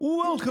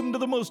Welcome to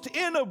the most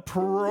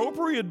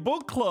inappropriate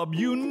book club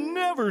you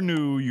never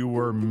knew you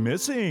were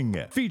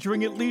missing.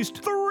 Featuring at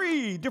least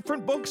 3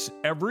 different books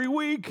every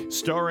week.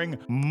 Starring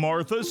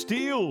Martha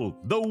Steele.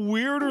 The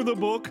weirder the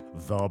book,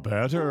 the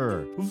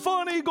better.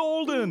 Vonnie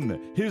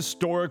Golden.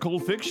 Historical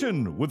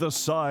fiction with a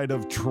side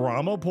of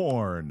trauma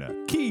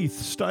porn. Keith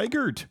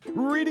Steigert.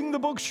 Reading the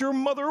books your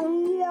mother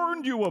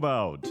warned you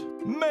about.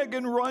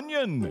 Megan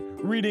Runyon.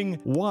 Reading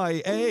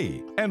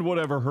YA and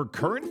whatever her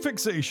current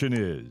fixation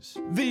is.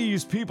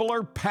 These people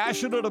are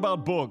passionate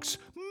about books,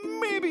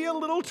 maybe a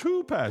little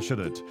too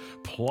passionate.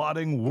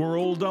 Plotting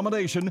world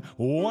domination,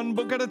 one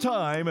book at a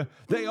time.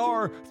 They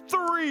are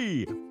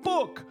 3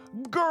 book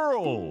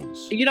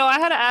girls. You know, I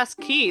had to ask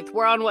Keith,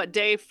 we're on what,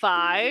 day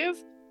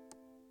 5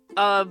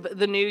 of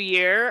the new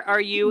year?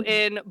 Are you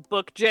in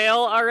book jail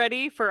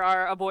already for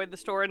our Avoid the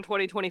Store in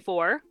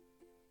 2024?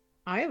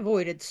 I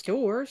avoided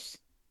stores.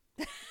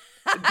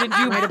 Did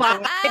you buy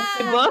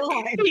the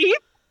book, Keith?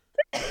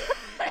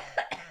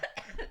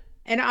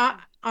 And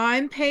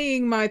I'm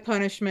paying my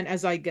punishment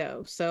as I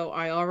go. So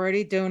I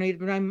already donated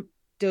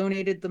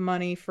the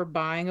money for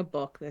buying a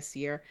book this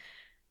year.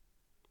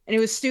 And it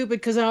was stupid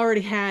because I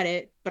already had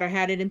it, but I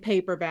had it in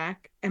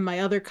paperback. And my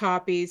other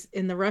copies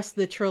in the rest of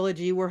the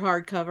trilogy were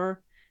hardcover.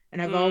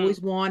 And I've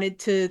always wanted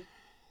to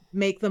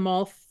make them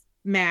all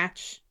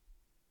match.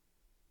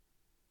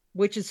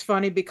 Which is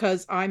funny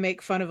because I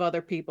make fun of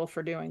other people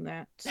for doing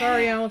that.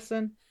 Sorry,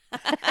 Allison.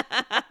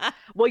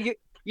 Well,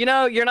 you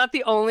know, you're not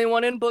the only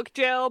one in book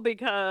jail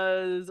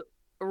because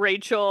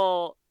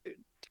Rachel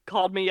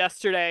called me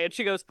yesterday and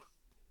she goes,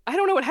 I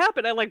don't know what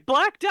happened. I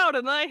blacked out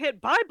and then I hit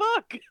buy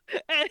book.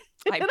 I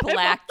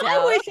blacked out.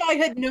 I wish I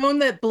had known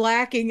that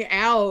blacking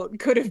out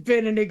could have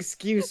been an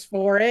excuse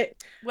for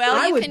it. Well,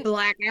 I would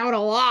black out a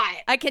lot.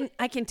 I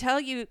can tell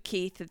you,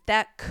 Keith,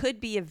 that could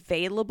be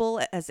available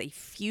as a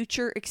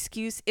future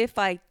excuse if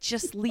I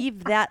just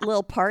leave that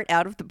little part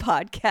out of the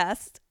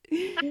podcast.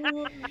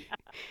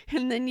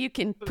 And then you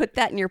can put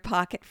that in your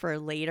pocket for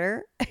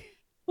later.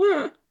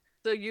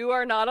 So you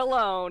are not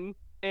alone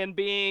in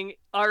being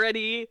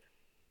already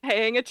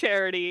paying a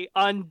charity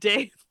on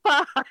day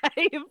 5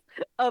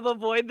 of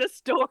Avoid the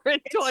Store in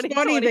 2024. It's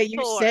funny that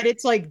you said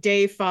it's like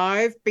day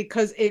 5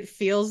 because it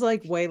feels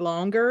like way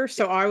longer.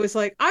 So I was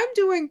like, I'm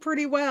doing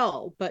pretty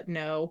well, but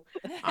no.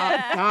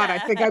 God, I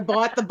think I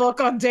bought the book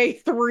on day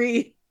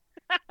 3.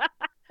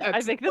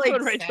 I think that's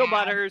when Rachel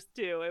bought hers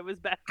too. It was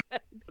bad.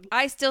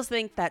 I still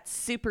think that's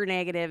super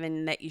negative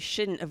and that you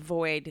shouldn't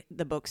avoid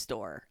the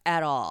bookstore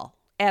at all,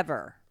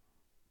 ever.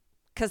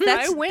 Because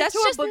that's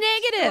just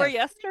negative.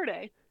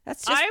 Yesterday.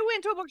 That's just... I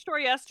went to a bookstore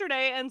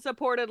yesterday and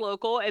supported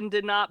local and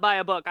did not buy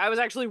a book. I was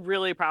actually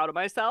really proud of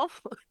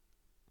myself.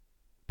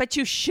 But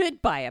you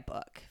should buy a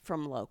book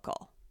from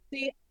local.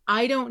 See,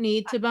 I don't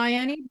need to buy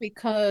any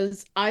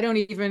because I don't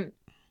even...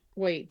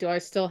 Wait, do I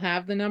still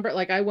have the number?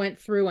 I went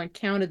through and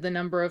counted the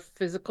number of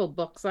physical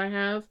books I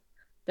have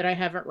that I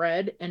haven't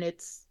read, and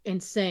it's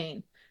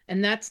insane.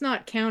 And that's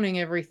not counting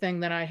everything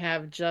that I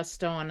have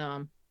just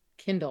on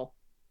Kindle.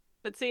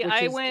 But see,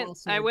 I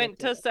went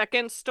to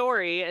Second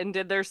Story and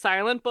did their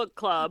silent book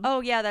club.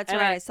 Oh, yeah, that's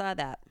right. I saw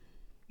that.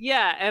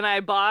 Yeah, and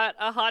I bought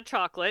a hot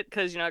chocolate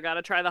because, I got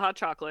to try the hot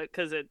chocolate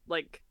because it,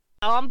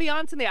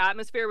 ambiance and the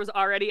atmosphere was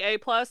already A+,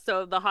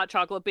 so the hot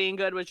chocolate being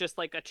good was just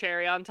a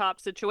cherry on top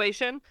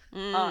situation.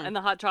 And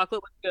the hot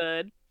chocolate was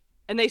good.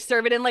 And they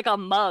serve it in a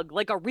mug,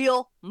 a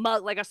real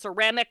mug, a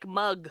ceramic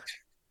mug.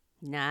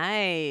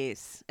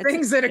 Nice.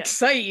 Things that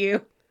excite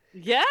you.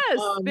 Yes.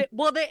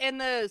 And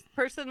the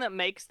person that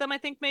makes them, I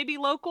think, may be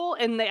local,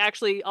 and they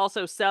actually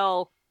also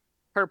sell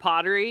her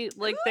pottery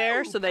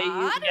there. So they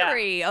use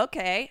pottery. Yeah.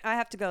 Okay, I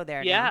have to go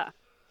there. Yeah, now.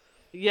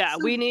 Yeah.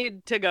 We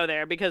need to go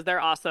there because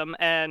they're awesome,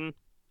 and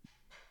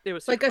it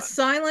was a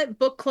silent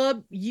book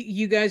club.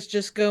 You guys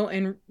just go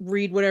and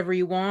read whatever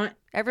you want.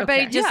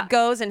 Everybody just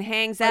goes and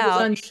hangs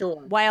out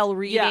while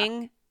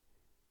reading.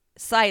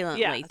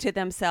 Silently to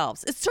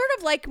themselves. It's sort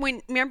of like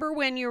remember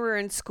when you were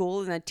in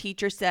school and the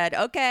teacher said,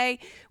 okay,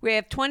 we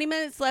have 20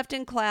 minutes left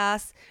in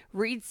class,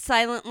 read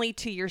silently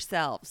to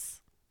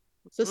yourselves.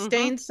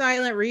 Sustained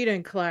silent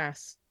reading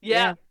class.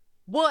 Yeah.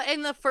 Well,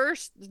 and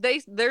theirs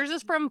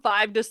is from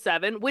 5 to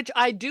 7, which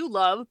I do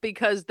love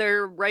because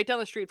they're right down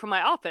the street from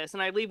my office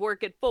and I leave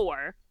work at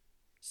 4.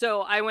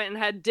 So I went and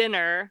had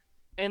dinner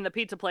in the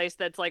pizza place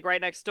that's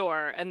right next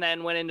door and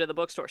then went into the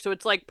bookstore. So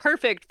it's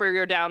perfect for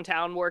your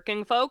downtown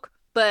working folk.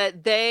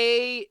 But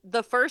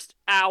the first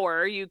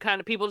hour,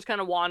 people just kind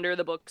of wander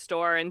the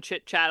bookstore and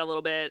chit chat a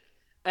little bit.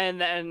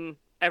 And then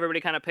everybody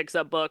kind of picks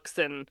up books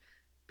and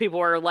people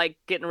are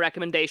getting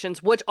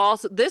recommendations, which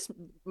also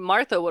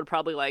Martha would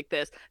probably like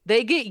this.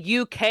 They get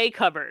UK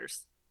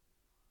covers.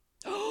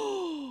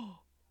 Oh,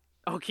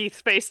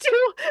 Keith's face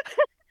too.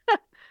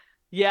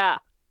 Yeah.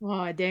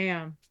 Oh,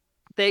 damn.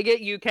 They get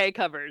UK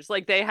covers.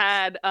 They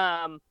had,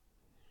 one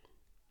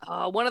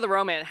of the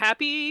romance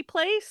Happy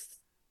Place.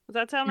 Does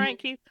that sound right,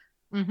 Keith?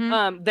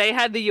 Mm-hmm. They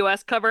had the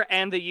US cover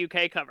and the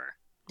UK cover.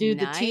 Dude,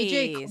 nice. The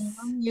TJ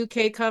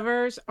Klune UK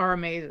covers are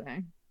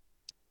amazing.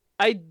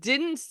 I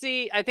didn't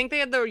see. I think they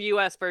had the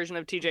U.S. version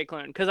of TJ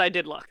Klune because I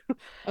did look.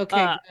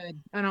 Okay,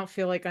 good. I don't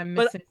feel like I'm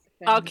missing.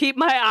 I'll keep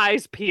my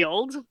eyes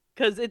peeled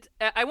because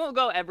I won't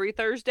go every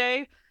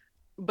Thursday,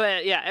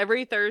 but yeah,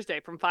 every Thursday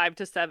from 5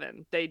 to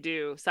 7 they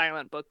do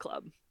Silent Book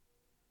Club,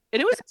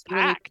 and it was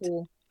packed. Really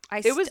cool.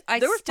 There was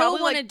still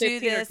want to do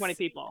this. 20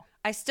 people.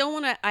 I still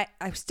want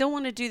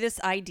to do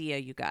this idea,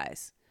 you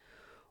guys,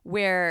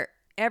 where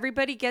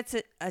everybody gets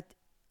a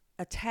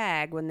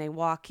tag when they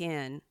walk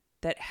in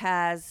that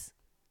has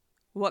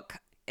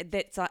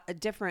that's a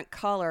different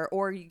color,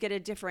 or you get a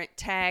different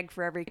tag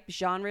for every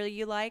genre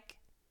you like.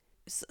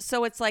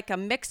 So it's like a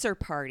mixer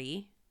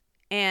party,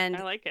 and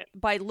I like it.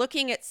 By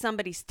looking at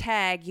somebody's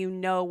tag, you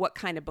know what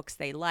kind of books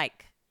they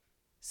like,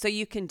 so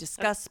you can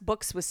discuss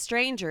books with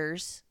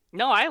strangers.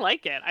 No, I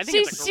like it. I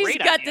think it's a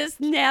great idea. She's got this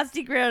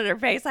nasty grin on her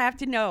face. I have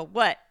to know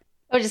what.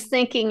 I was just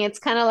thinking it's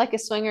kind of like a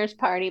swingers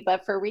party,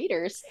 but for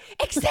readers.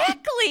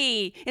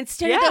 Exactly.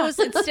 Instead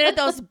of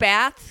those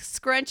bath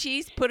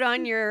scrunchies put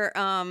on your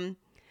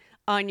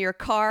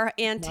car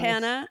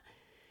antenna, nice.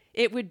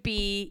 It would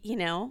be,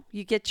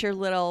 you get your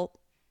little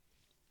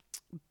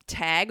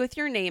tag with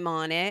your name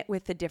on it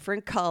with the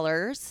different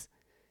colors,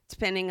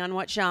 depending on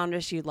what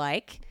genres you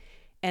like.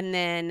 And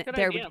then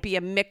would be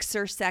a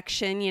mixer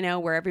section,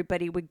 where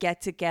everybody would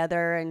get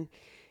together and,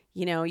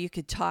 you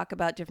could talk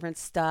about different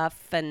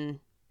stuff and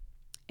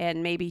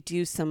maybe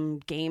do some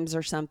games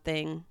or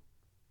something,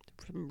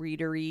 some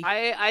readery.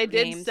 I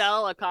did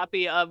sell a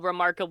copy of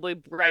Remarkably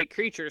Bright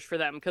Creatures for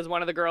them because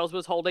one of the girls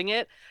was holding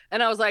it.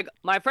 And I was like,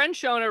 my friend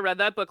Shona read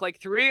that book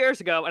like 3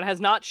 years ago and has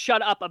not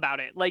shut up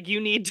about it. Like,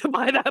 you need to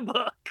buy that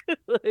book.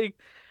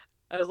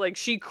 I was like,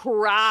 she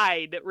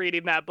cried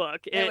reading that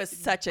book. It was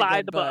such a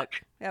good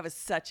book. That was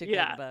such a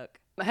good book.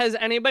 Has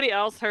anybody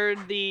else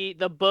heard the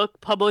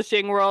book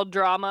publishing world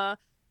drama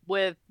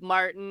with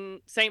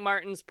St.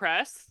 Martin's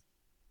Press?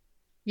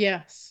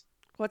 Yes.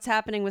 What's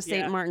happening with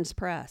St. Martin's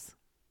Press?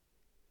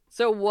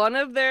 So one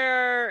of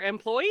their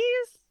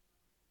employees,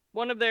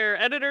 one of their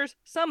editors,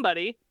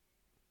 somebody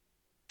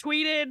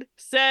tweeted,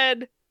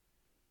 said,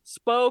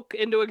 spoke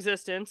into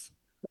existence.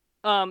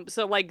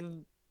 So like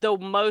the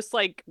most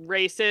like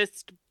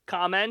racist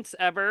comments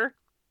ever.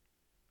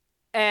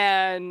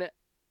 And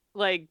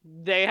like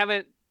they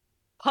haven't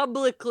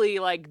publicly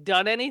like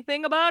done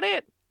anything about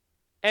it.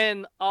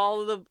 And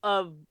all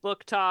of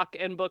Book Talk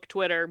and Book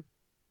Twitter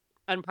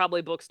and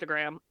probably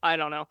Bookstagram, I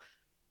don't know.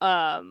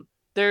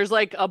 There's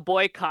like a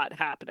boycott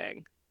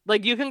happening.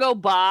 Like you can go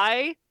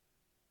buy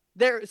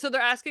they're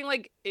asking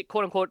like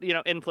quote unquote,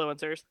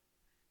 influencers,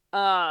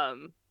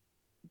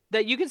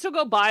 that you can still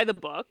go buy the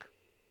book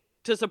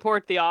to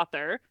support the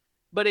author.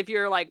 But if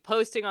you're like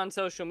posting on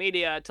social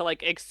media to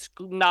like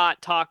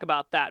not talk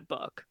about that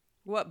book.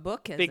 What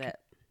book is it?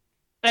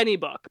 Any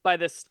book by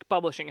this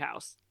publishing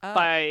house.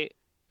 Oh.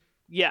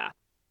 Yeah.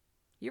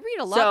 You read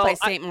a lot by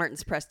St.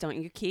 Martin's Press,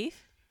 don't you,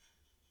 Keith?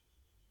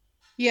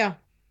 Yeah.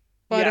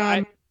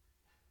 But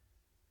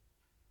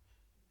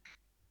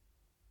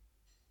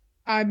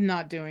I'm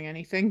not doing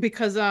anything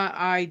because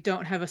I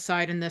don't have a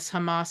side in this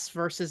Hamas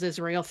versus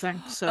Israel thing.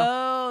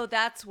 So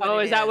that's what it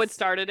is. Is that what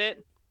started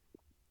it?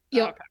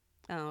 Yep. Oh, okay.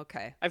 Oh,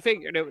 okay. I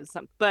figured it was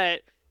something,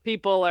 but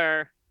people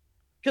are,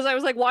 because I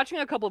was like watching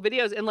a couple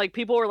videos and like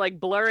people were like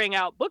blurring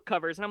out book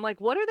covers and I'm like,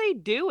 what are they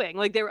doing?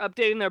 Like they were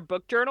updating their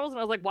book journals and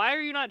I was like, why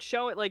are you not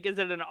showing, like, is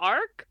it an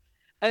arc?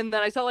 And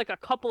then I saw like a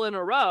couple in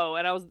a row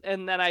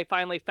and then I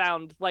finally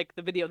found like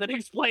the video that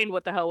explained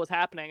what the hell was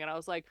happening. And I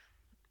was like,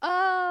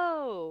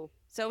 oh.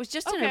 So it was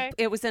just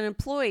it was an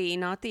employee,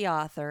 not the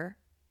author.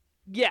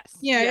 Yes.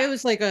 Yeah. It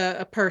was like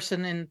a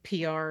person in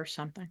PR or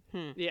something.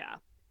 Yeah.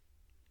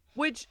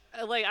 Which,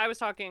 like, I was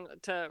talking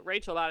to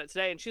Rachel about it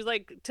today, and she's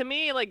like, to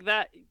me, like,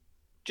 that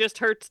just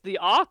hurts the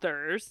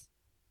authors.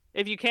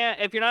 If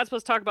you're not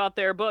supposed to talk about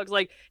their books,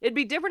 like, it'd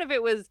be different if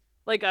it was,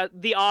 like,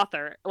 the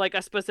author, like,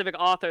 a specific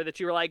author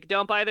that you were like,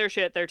 don't buy their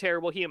shit, they're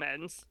terrible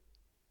humans.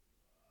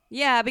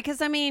 Yeah,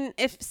 because, I mean,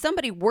 if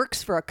somebody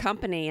works for a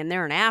company and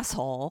they're an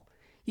asshole,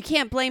 you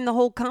can't blame the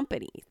whole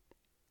company.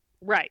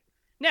 Right.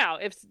 Now,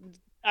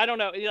 I don't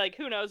know, like,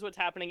 who knows what's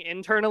happening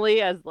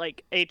internally as,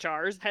 like,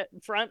 HR's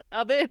front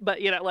of it,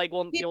 but, like,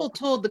 well... People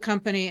told the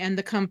company, and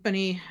the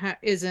company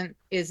isn't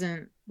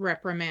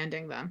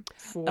reprimanding them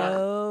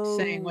for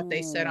saying what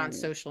they said on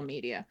social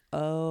media.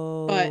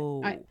 But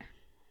I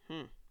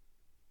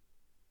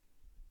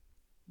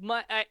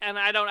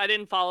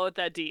didn't follow it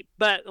that deep,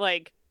 but,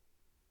 like,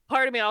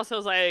 part of me also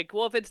is like,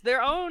 well, if it's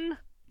their own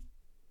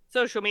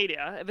social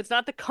media, if it's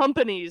not the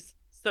company's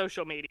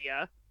social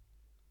media,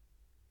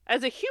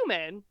 as a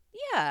human...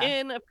 Yeah.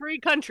 In a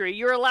free country,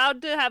 you're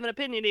allowed to have an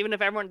opinion even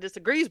if everyone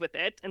disagrees with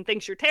it and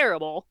thinks you're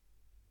terrible.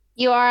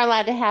 You are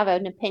allowed to have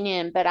an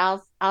opinion, but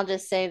I'll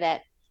just say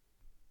that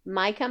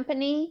my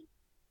company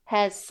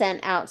has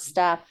sent out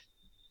stuff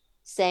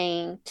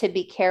saying to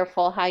be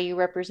careful how you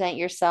represent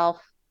yourself.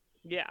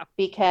 Yeah.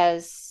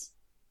 Because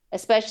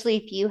especially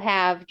if you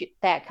have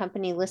that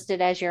company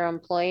listed as your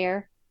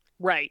employer.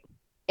 Right.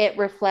 It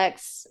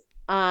reflects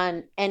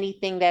on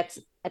anything that's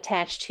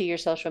attached to your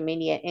social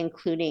media,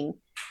 including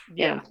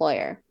your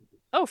employer.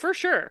 Oh, for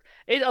sure.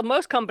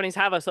 Most companies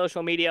have a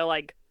social media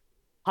like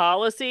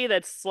policy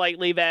that's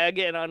slightly vague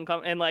and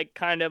and like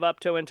kind of up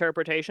to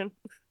interpretation.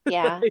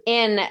 Yeah.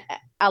 And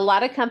a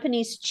lot of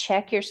companies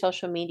check your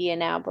social media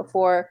now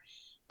before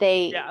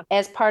they,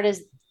 as part of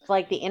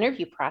like the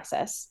interview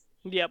process.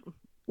 Yep.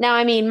 Now,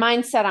 I mean,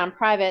 mine's set on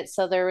private,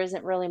 so there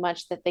isn't really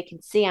much that they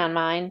can see on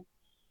mine.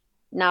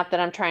 Not that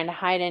I'm trying to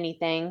hide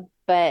anything,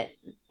 but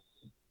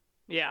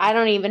yeah, I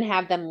don't even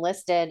have them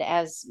listed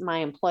as my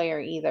employer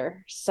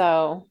either.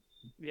 So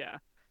yeah,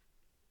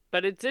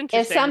 but it's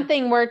interesting. If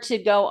something were to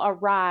go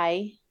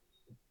awry,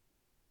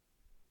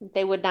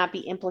 they would not be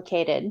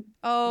implicated.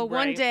 Oh,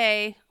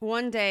 right.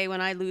 one day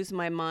when I lose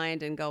my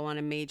mind and go on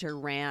a major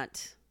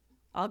rant,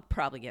 I'll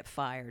probably get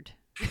fired.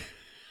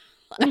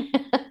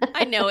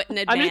 I know it in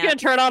advance. I'm just going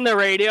to turn on the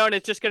radio and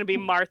it's just going to be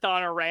Martha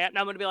on a rant. And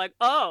I'm going to be like,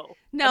 oh,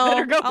 no,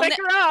 I better go pick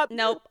her up.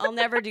 Nope, I'll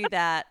never do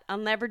that.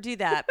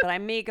 But I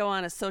may go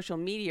on a social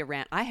media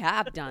rant. I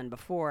have done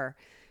before.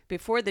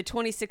 Before the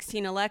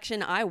 2016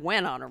 election, I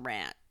went on a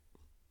rant.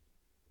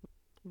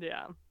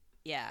 Yeah.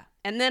 Yeah.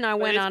 And then I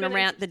went on a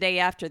rant the day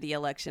after the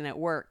election at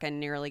work and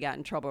nearly got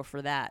in trouble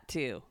for that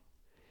too.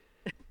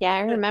 Yeah, I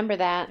remember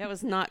that. That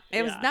was not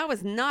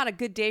a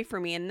good day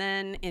for me. And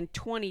then in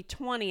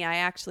 2020, I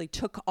actually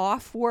took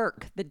off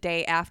work the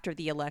day after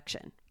the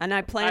election. And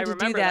I plan to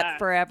do that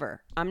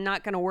forever. I'm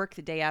not going to work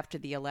the day after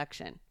the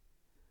election.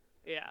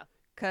 Yeah.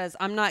 Because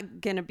I'm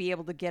not going to be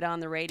able to get on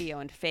the radio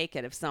and fake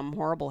it if something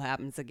horrible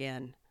happens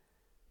again.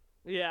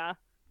 Yeah.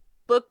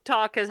 Book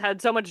Talk has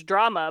had so much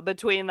drama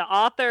between the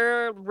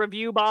author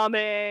review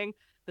bombing,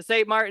 the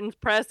St. Martin's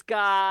Press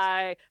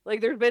guy.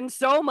 Like, there's been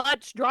so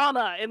much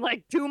drama in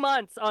like 2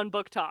 months on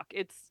Book Talk.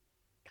 It's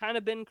kind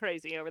of been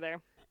crazy over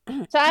there.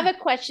 So I have a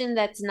question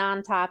that's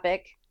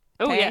non-topic.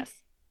 Oh, yes.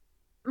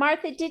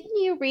 Martha, didn't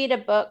you read a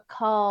book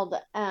called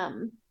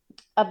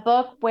a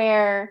book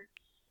where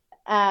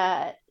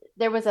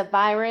there was a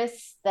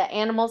virus? The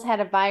animals had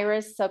a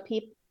virus,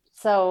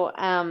 so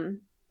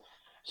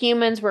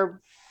humans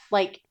were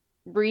like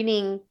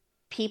breeding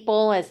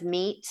people as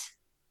meat.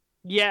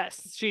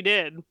 Yes, she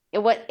did. It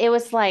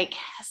was like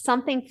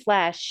something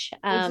flesh.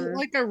 Was it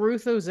like a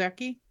Ruth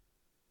Ozeki?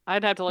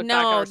 I'd have to look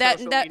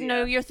back.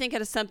 No, you're thinking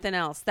of something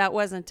else. That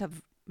wasn't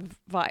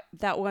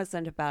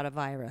about a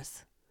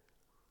virus.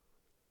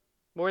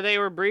 Where they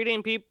were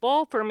breeding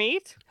people for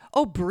meat?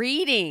 Oh,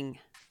 breeding.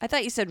 I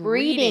thought you said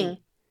reading.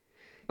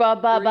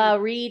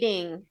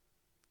 Reading.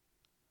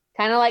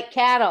 Kind of like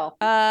cattle.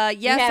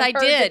 Yes, I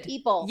did.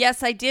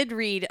 Yes, I did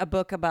read a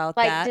book about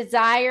that. Like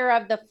Desire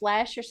of the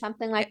Flesh or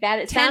something like that.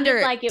 It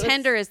sounded like it was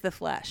Tender is the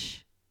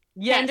Flesh.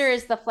 Yes. Tender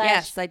is the Flesh.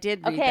 Yes, I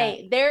did read that.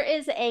 Okay, there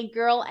is a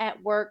girl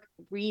at work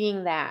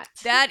reading that.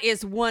 That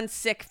is one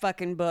sick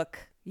fucking book,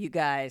 you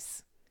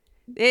guys.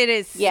 It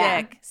is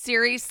sick.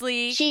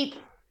 Seriously.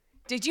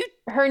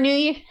 Her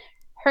New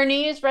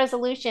Year's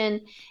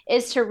resolution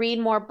is to read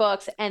more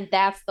books, and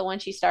that's the one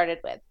she started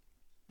with.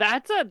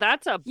 That's a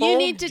bold You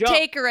need to jump.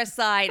 take her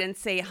aside and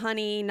say,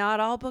 honey, not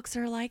all books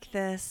are like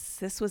this.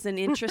 This was an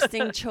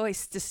interesting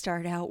choice to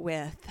start out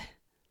with.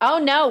 Oh,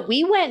 no,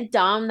 we went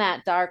down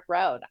that dark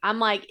road. I'm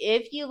like,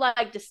 if you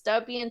like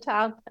dystopian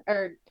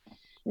or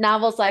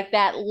novels like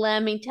that,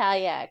 let me tell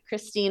you,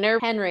 Christina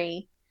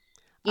Henry,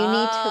 you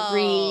need to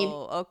read.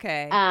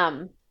 Okay.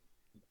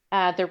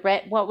 The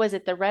Red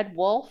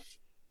Wolf,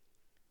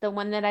 the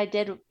one that I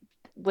did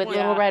with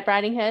Little Red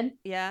Riding Hood.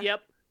 Yeah. Yep.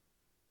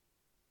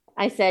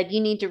 I said,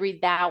 you need to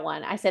read that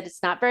one. I said,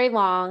 it's not very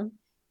long,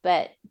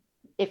 but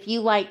if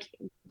you like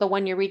the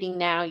one you're reading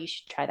now, you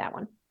should try that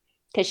one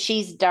because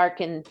she's dark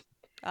and.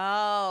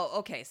 Oh,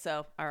 okay.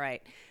 So, all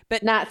right.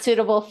 But not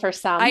suitable for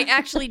some. I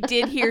actually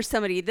did hear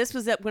somebody, this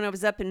was when I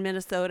was up in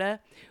Minnesota.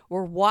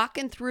 We're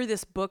walking through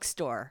this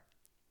bookstore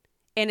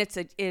and it's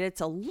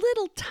a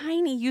little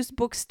tiny used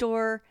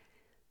bookstore.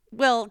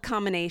 Well,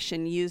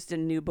 combination used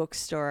and new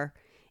bookstore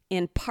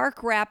in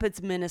Park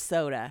Rapids,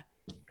 Minnesota.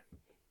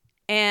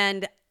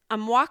 And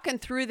I'm walking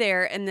through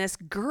there and this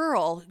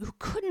girl who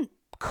couldn't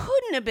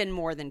have been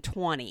more than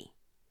 20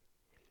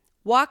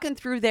 walking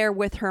through there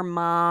with her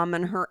mom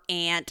and her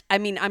aunt. I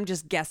mean, I'm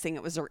just guessing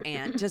it was her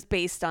aunt just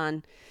based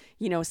on,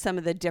 some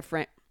of the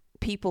different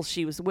people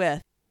she was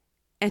with.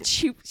 And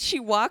she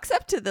walks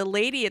up to the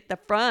lady at the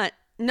front.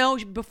 No,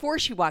 before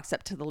she walks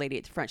up to the lady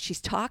at the front,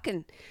 she's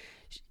talking.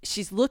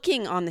 She's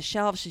looking on the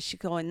shelves. She's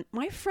going,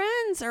 my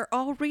friends are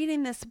all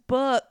reading this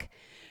book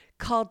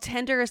called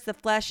Tender is the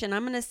Flesh, and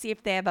I'm going to see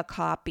if they have a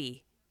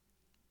copy.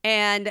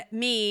 And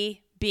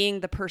me,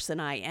 being the person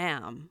I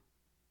am,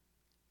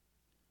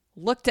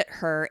 looked at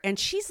her, and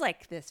she's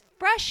like this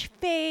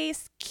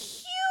fresh-faced,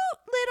 cute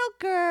little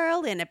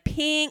girl in a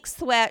pink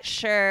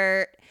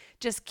sweatshirt,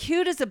 just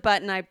cute as a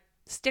button. I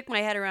stick my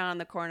head around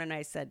the corner, and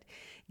I said,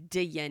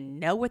 do you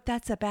know what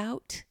that's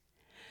about?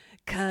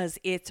 Because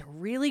it's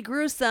really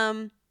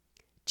gruesome.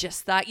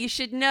 Just thought you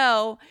should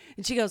know.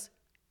 And she goes,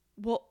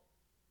 well,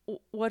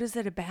 what is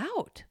it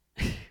about?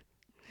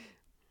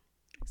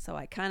 So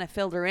I kind of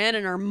filled her in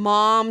and her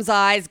mom's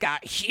eyes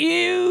got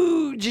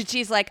huge. And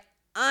she's like,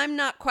 I'm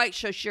not quite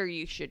so sure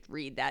you should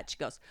read that. She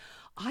goes,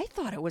 I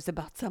thought it was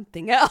about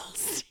something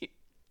else.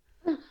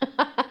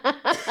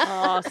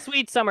 Oh,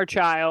 sweet summer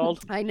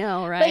child. I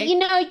know, right?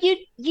 But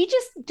you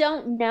just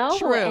don't know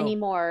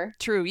anymore.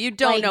 True, you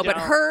don't know. But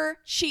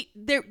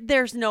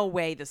there's no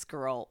way this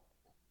girl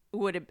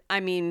would have. I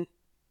mean,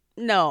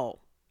 no.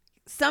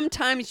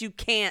 Sometimes you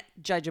can't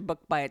judge a book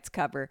by its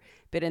cover,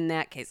 but in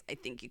that case, I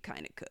think you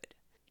kind of could.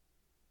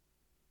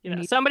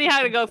 Somebody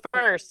had to go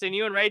first, and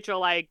you and Rachel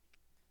like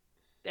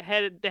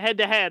head to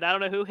head. I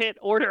don't know who hit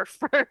order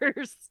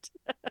first.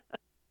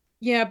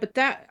 Yeah, but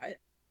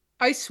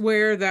I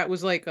swear that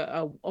was like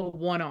a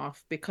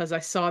one-off, because I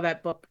saw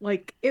that book.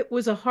 Like, it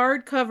was a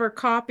hardcover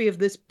copy of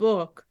this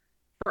book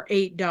for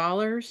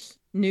 $8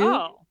 new.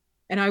 Oh.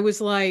 And I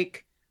was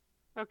like,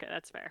 okay,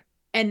 that's fair.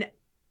 And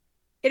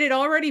it had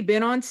already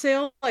been on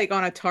sale, like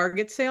on a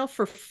Target sale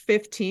for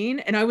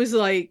 $15. And I was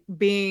like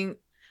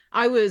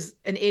I was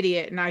an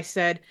idiot. And I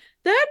said,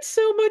 that's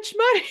so much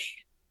money,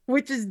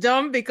 which is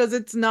dumb because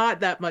it's not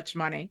that much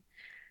money.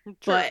 True.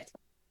 But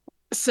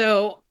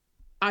so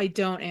I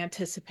don't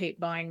anticipate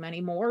buying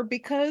many more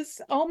because,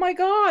 oh my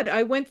God,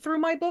 I went through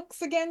my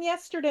books again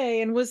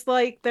yesterday and was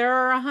like, there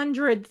are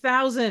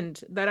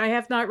 100,000 that I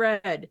have not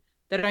read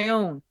that I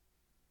own.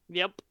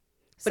 Yep.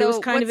 But it was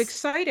kind of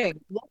exciting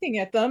looking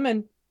at them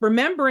and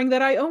remembering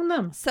that I own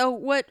them. So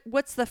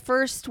what's the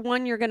first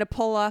one you're going to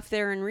pull off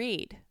there and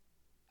read?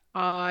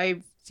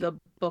 The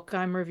book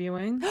I'm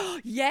reviewing.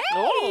 Yay!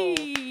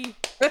 Oh.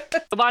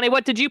 Bonnie,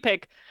 what did you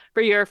pick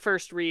for your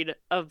first read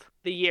of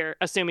the year,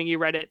 assuming you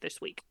read it this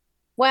week?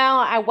 Well,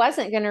 I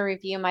wasn't going to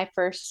review my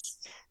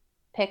first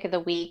pick of the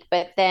week,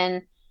 but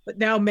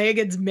now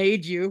Megan's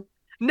made you.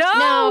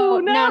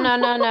 No.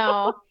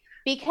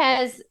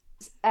 Because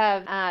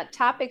of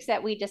topics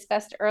that we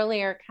discussed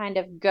earlier kind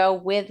of go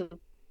with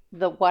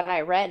what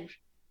I read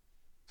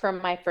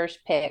from my first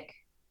pick.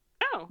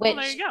 Oh, well,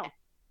 there you go.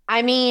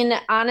 I mean,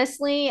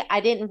 honestly, I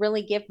didn't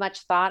really give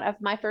much thought of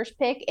my first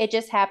pick. It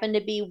just happened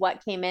to be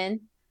what came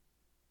in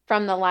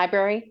from the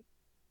library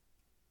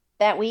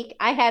that week.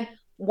 I had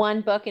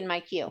one book in my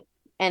queue,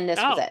 and this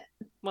was it.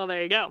 Well,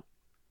 there you go.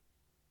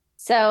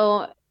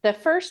 So the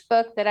first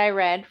book that I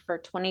read for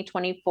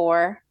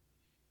 2024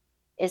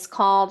 is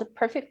called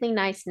Perfectly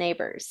Nice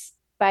Neighbors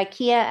by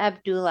Kia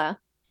Abdullah.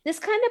 This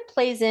kind of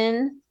plays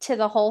into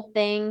the whole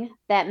thing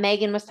that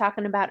Megan was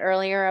talking about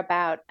earlier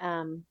about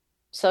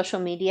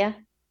social media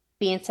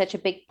being such a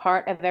big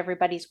part of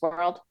everybody's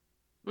world.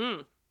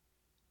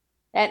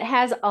 That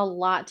has a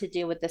lot to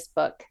do with this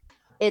book.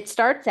 It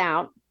starts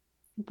out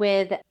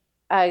with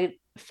a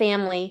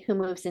family who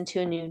moves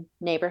into a new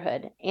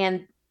neighborhood,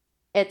 and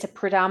it's a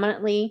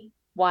predominantly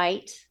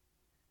white,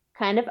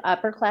 kind of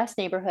upper class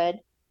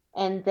neighborhood,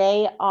 and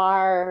they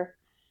are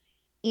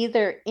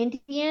either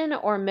Indian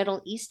or Middle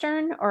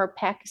Eastern or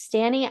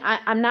Pakistani.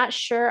 I'm not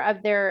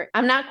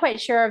quite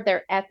sure of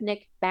their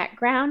ethnic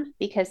background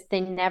because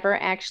they never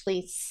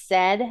actually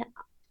said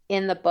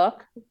in the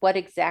book what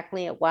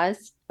exactly it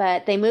was.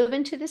 But they move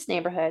into this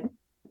neighborhood,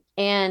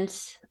 and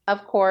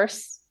of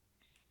course,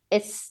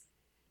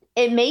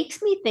 it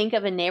makes me think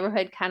of a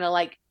neighborhood kind of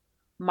like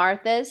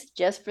Martha's,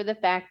 just for the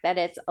fact that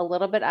it's a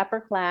little bit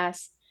upper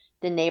class.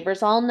 The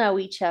neighbors all know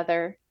each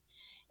other.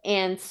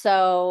 And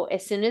so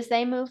as soon as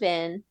they move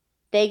in,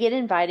 they get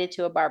invited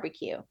to a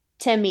barbecue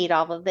to meet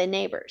all of the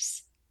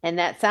neighbors. And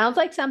that sounds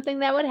like something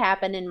that would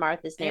happen in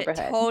Martha's neighborhood.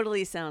 It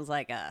totally sounds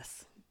like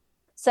us.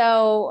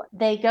 So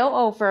they go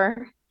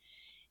over,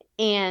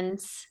 and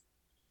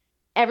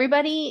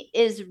everybody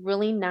is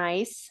really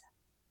nice,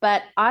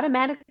 but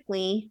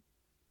automatically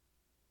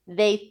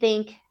they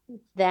think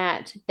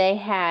that they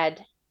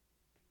had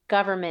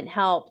government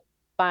help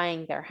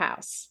buying their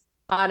house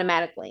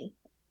automatically.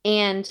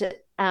 And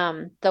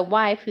the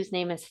wife, whose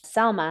name is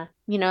Selma,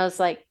 is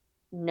like,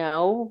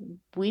 no,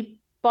 we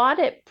bought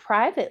it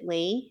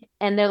privately.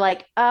 And they're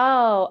like,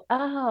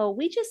 oh,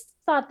 we just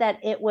thought that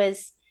it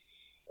was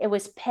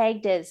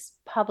pegged as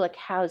public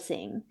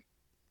housing.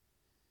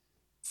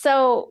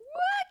 So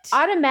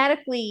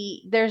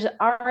automatically there's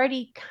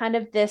already kind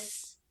of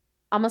this,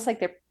 almost like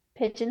they're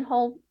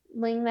pigeonholing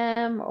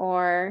them,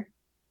 or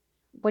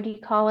what do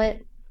you call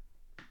it?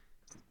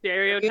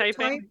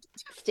 Stereotyping?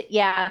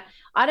 Yeah.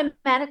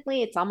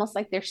 Automatically, it's almost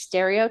like they're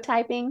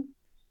stereotyping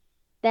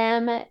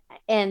them.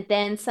 And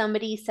then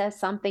somebody says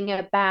something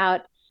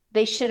about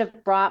they should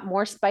have brought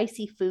more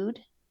spicy food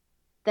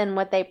than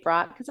what they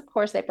brought, because of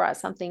course they brought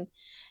something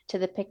to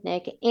the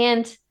picnic.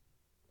 And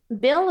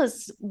Bill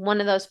is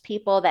one of those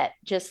people that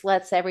just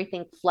lets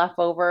everything fluff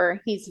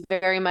over. He's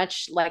very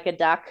much like a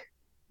duck.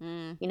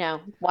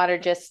 Water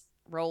just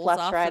rolls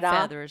off the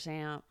feathers.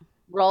 Yeah.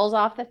 Rolls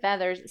off the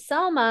feathers.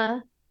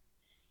 Selma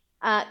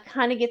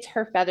kind of gets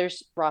her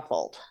feathers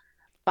ruffled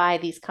by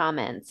these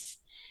comments.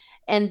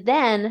 And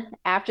then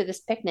after this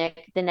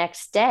picnic, the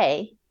next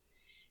day,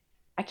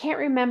 I can't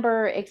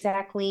remember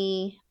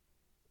exactly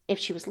if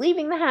she was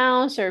leaving the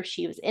house or if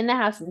she was in the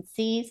house and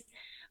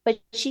but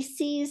she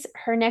sees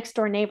her next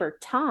door neighbor,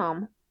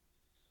 Tom,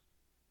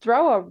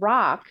 throw a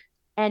rock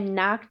and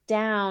knock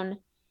down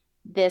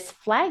this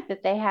flag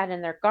that they had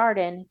in their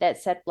garden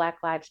that said Black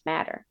Lives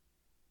Matter.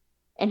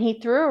 and he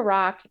threw a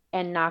rock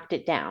and knocked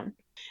it down.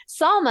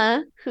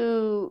 Salma,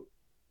 who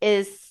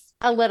is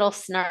a little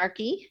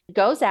snarky,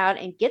 goes out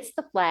and gets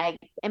the flag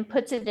and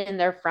puts it in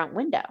their front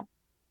window.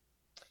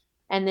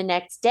 And the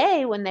next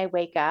day when they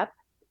wake up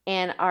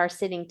and are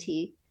sitting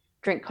to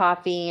drink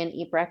coffee and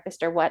eat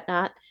breakfast or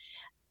whatnot,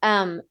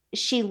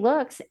 she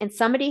looks and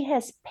somebody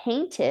has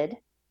painted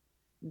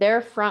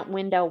their front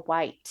window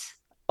white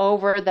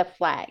over the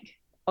flag,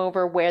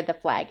 over where the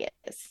flag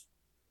is.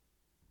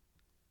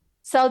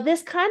 So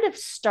this kind of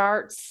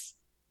starts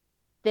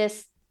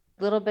this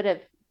little bit of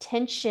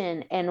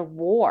tension and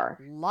war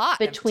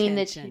between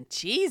the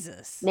two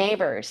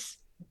neighbors.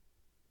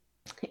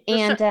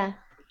 And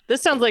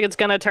this sounds like it's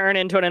going to turn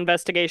into an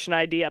Investigation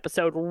ID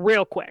episode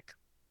real quick.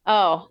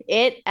 Oh,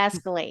 it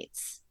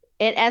escalates.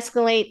 It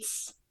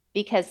escalates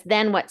because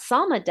then what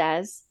Salma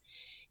does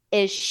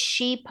is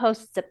she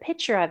posts a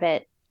picture of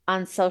it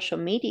on social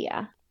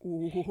media.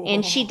 Ooh.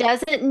 And she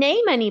doesn't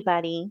name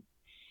anybody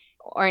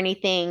or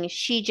anything.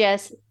 She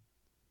just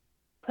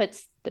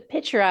puts the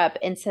picture up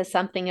and says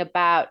something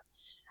about,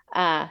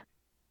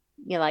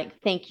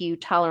 like, thank you,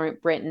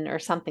 Tolerant Britain, or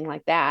something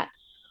like that.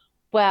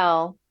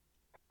 Well,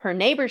 her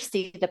neighbors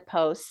see the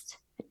post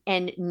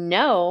and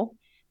know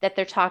that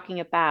they're talking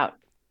about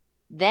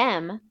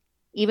them,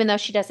 even though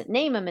she doesn't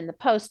name them in the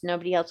post,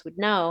 nobody else would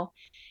know.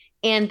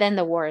 And then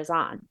the war is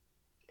on.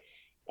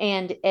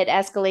 And it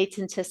escalates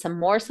into some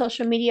more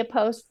social media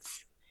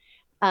posts.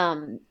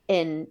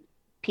 And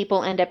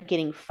people end up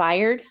getting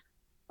fired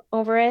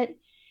over it.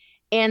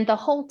 And the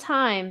whole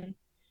time,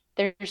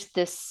 there's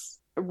this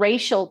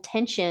racial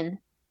tension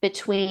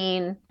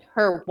between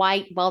her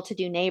white,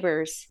 well-to-do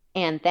neighbors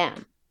and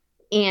them.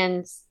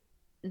 And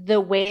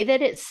the way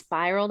that it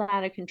spiraled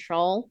out of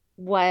control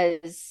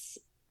was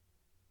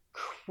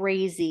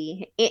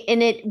crazy.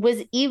 And it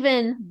was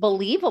even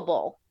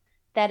believable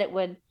that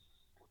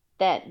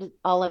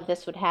all of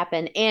this would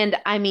happen. And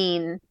I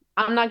mean,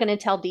 I'm not going to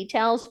tell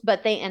details,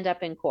 but they end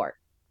up in court.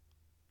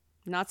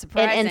 Not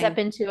surprising. It ends up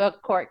into a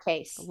court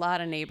case. A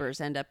lot of neighbors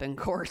end up in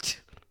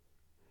court.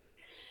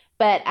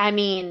 But I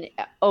mean,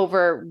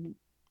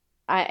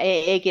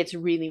 it gets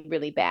really,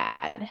 really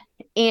bad.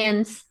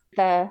 And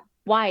the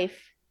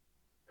wife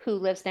who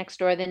lives next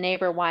door, the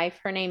neighbor wife,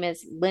 her name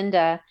is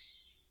Linda.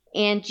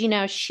 And,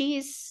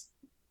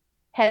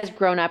 has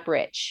grown up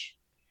rich.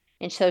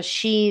 And so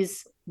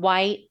she's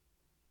white,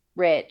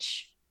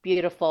 rich,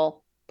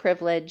 beautiful,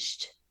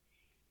 privileged.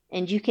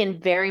 And you can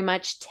very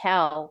much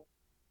tell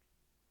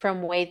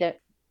from the way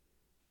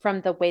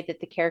that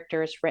the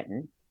character is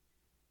written.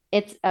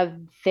 It's a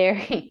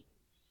very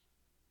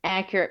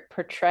accurate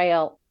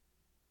portrayal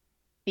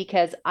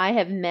because I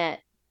have met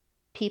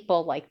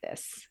people like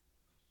this,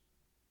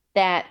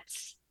 that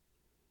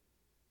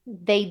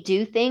they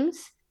do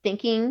things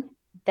thinking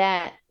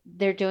that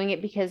they're doing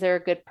it because they're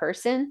a good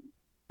person,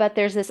 but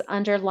there's this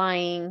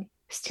underlying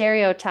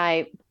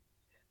stereotype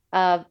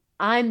of,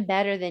 I'm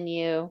better than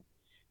you,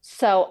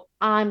 so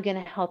I'm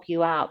going to help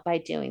you out by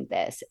doing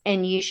this,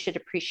 and you should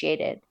appreciate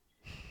it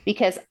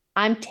because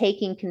I'm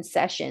taking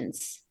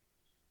concessions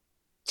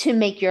to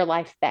make your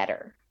life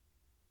better.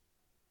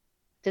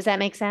 Does that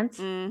make sense?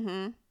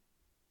 Mm-hmm.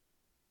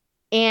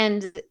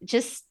 And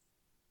just,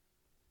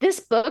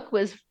 this book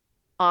was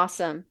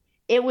awesome.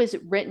 It was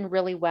written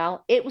really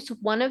well. It was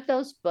one of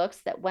those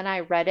books that when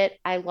I read it,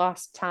 I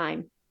lost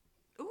time.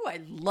 Ooh,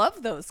 I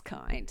love those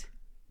kind.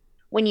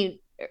 When you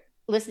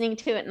listening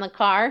to it in the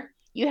car,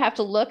 you have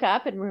to look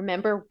up and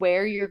remember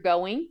where you're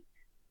going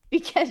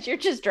because you're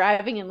just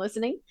driving and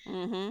listening.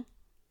 Mm-hmm.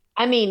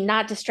 I mean,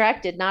 not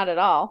distracted, not at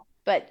all,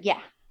 but yeah,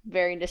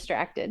 very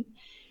distracted.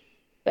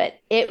 But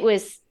it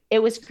was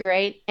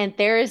great. And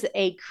there is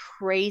a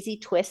crazy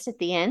twist at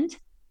the end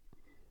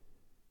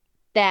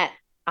that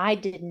I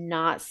did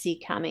not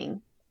see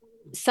coming.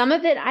 Some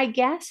of it I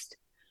guessed,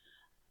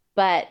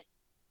 but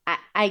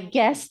I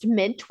guessed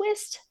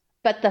mid-twist,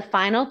 but the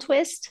final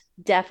twist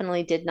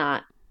definitely did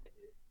not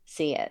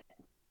see it.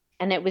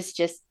 And it was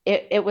just,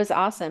 it was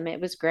awesome.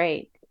 It was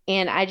great.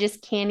 And I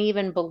just can't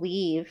even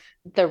believe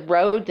the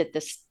road that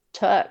this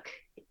took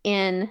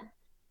in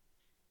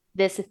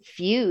this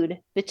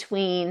feud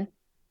between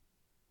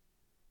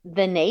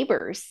the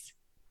neighbors.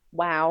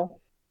 Wow.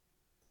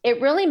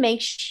 It really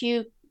makes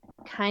you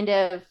kind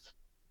of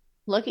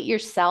look at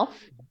yourself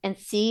and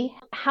see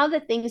how the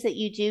things that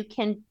you do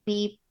can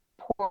be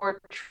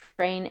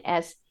portrayed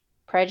as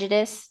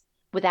prejudice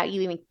without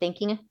you even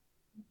thinking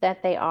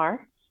that they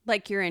are.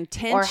 Like your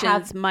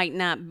intentions might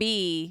not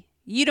be,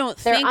 you don't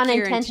think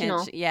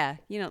unintentional.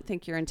 You don't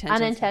think your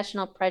intentions.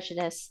 Unintentional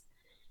prejudice.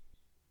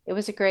 It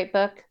was a great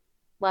book.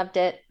 Loved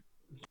it.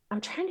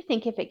 I'm trying to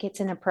think if it gets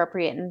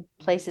inappropriate in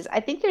places. I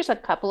think there's a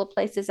couple of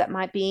places that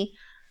might be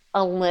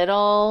a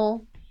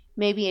little,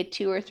 maybe a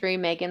 2 or 3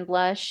 Megan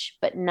blush,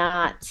 but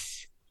not.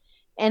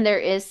 And there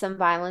is some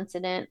violence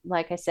in it.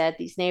 Like I said,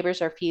 these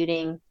neighbors are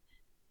feuding.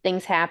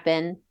 Things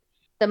happen.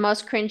 The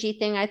most cringy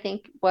thing I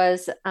think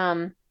was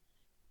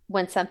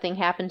when something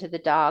happened to the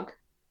dog.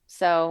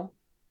 So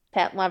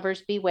pet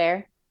lovers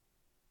beware.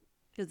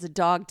 Does the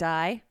dog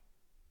die?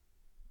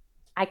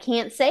 I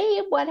can't say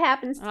what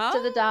happens to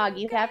the dog.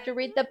 You have to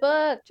read the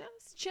book.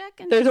 Just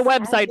checking. There's a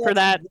website for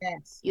that.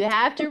 Yes. You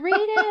have to read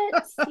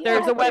it.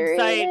 There's a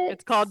website.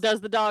 It's called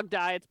Does the Dog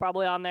Die? It's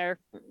probably on there.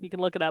 You can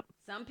look it up.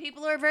 Some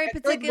people are very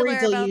particular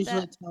about usually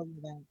that. tell me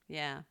that.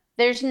 Yeah.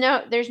 There's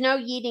no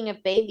yeeting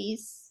of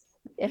babies.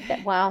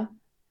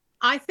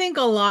 I think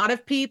a lot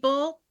of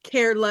people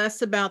care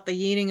less about the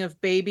yeeting of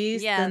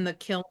babies than the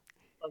killing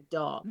of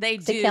dogs. They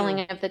do. The killing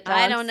of the dogs.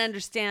 I don't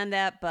understand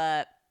that,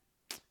 but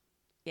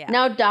yeah.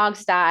 No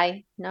dogs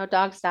die. No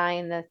dogs die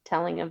in the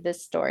telling of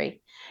this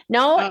story.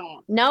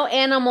 No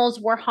animals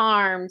were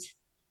harmed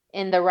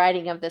in the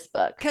writing of this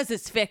book. Because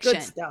it's fiction.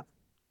 Good stuff.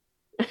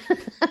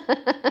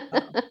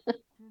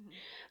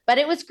 But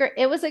it was great.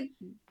 It was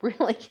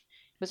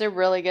a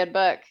really good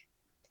book.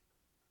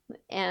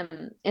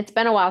 And it's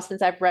been a while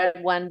since I've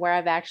read one where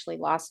I've actually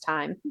lost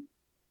time.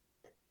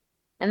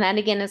 And that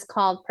again is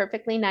called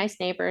Perfectly Nice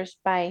Neighbors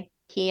by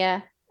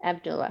Kia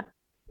Abdullah.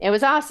 It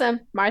was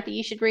awesome. Martha,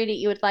 you should read it.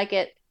 You would like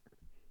it.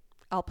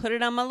 I'll put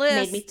it on my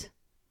list.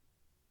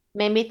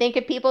 Made me think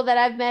of people that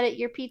I've met at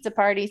your pizza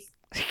parties.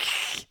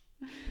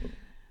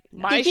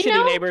 My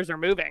shitty neighbors are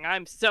moving.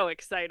 I'm so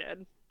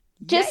excited.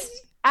 Just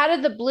out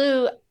of the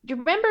blue, do you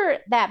remember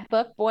that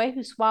book, Boy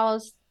Who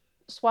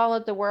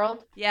Swallowed the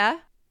World? Yeah.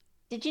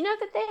 Did you know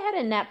that they had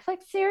a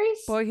Netflix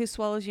series? Boy Who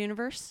Swallows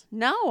Universe?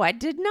 No, I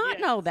did not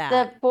know that.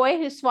 The Boy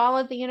Who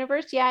Swallowed the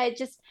Universe? Yeah,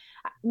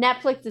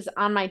 Netflix is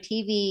on my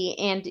TV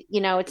and,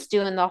 it's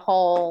doing the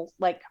whole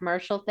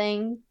commercial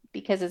thing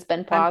because it's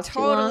been paused I'm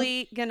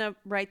totally going to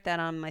write that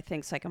on my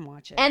thing so I can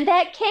watch it. And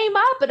that came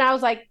up and I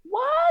was like,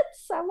 what?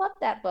 I love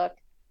that book.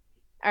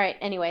 All right,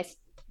 anyways.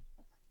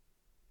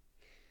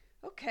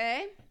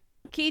 Okay.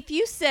 Keith,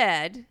 you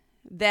said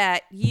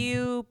that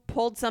you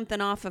pulled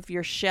something off of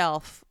your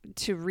shelf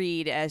to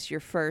read as your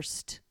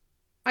first.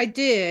 I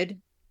did.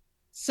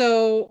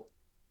 So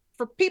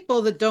for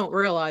people that don't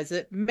realize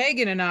it,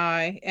 Megan and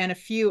I and a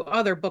few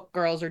other book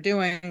girls are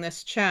doing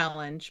this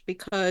challenge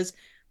because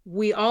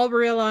we all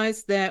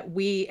realize that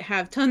we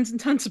have tons and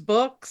tons of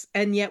books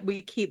and yet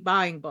we keep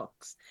buying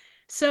books.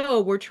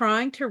 So we're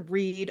trying to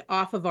read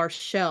off of our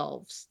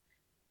shelves.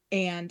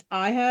 And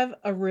I have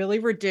a really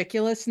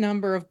ridiculous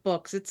number of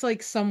books. It's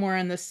like somewhere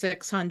in the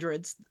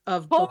 600s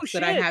of books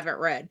that I haven't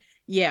read.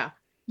 Yeah.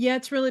 Yeah,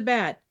 it's really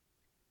bad.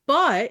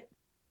 But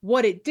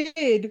what it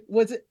did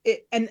was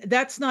and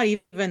that's not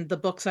even the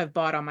books I've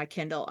bought on my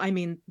Kindle. I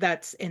mean,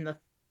 that's in the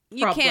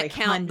You can't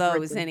count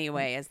those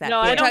anyway as that. No,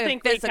 I don't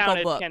think physical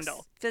they books.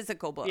 Kindle.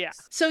 Physical books. Yeah.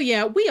 So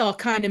yeah, we all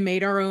kind of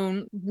made our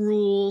own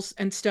rules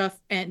and stuff.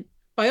 And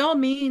by all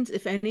means,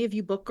 if any of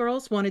you book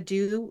girls want to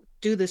do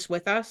this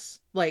with us,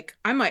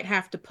 I might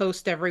have to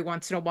post every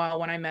once in a while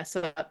when I mess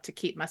up to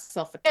keep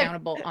myself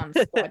accountable on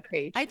the squad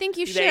page. I think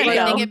you should.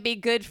 I think it'd be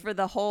good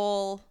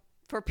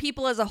for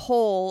people as a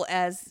whole,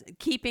 as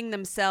holding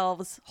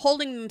themselves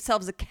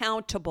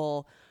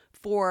accountable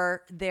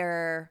for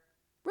their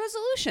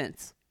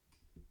resolutions.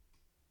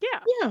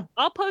 Yeah.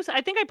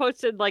 I think I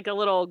posted a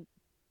little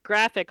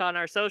graphic on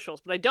our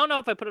socials, but I don't know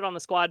if I put it on the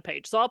squad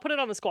page. So I'll put it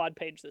on the squad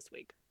page this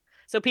week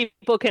so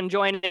people can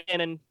join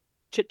in and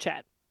chit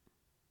chat.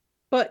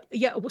 But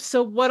yeah,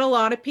 so what a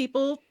lot of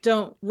people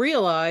don't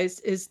realize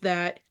is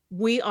that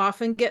we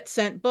often get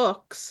sent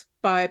books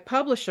by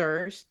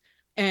publishers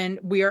and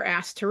we are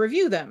asked to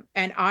review them.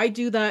 And I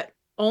do that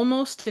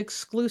almost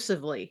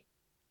exclusively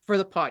for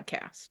the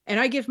podcast. And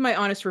I give my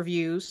honest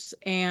reviews.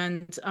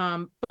 And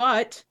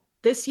but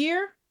this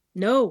year,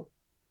 no,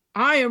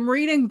 I am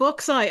reading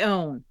books I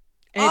own.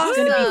 And It's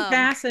going to be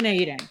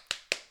fascinating.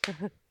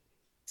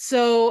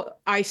 So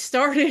I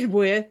started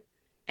with,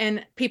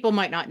 and people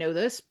might not know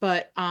this,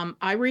 but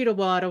I read a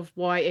lot of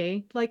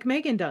YA like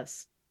Megan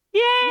does.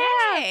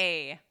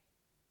 Yay!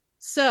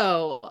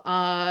 So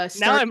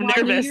starting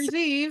on New Year's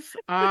Eve,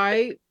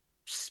 I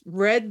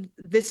read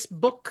this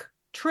book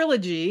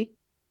trilogy,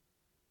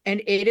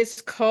 and it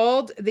is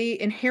called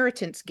The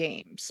Inheritance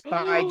Games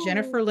by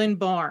Jennifer Lynn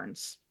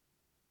Barnes.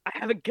 I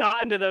haven't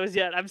gotten to those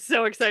yet. I'm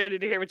so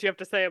excited to hear what you have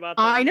to say about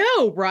them. I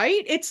know,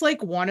 right? It's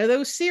like one of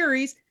those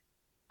series.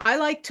 I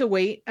like to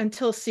wait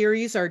until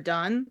series are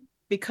done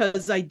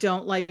because I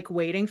don't like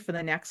waiting for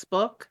the next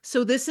book.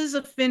 So this is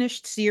a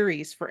finished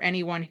series for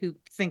anyone who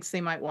thinks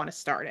they might want to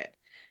start it.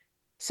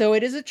 So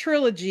it is a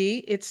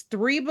trilogy. It's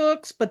 3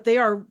 books, but they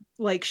are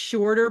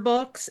shorter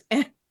books.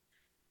 And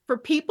for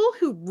people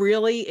who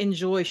really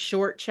enjoy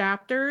short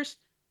chapters,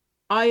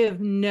 I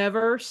have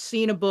never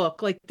seen a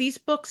book. These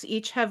books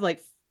each have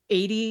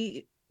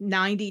 80,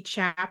 90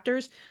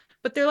 chapters,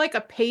 but they're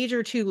a page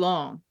or 2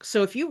 long.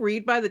 So if you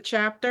read by the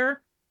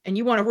chapter and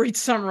you want to read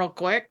something real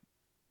quick,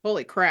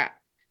 holy crap.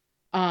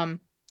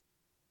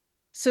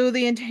 So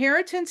The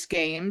Inheritance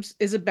Games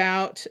is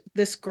about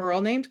this girl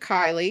named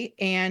Kylie,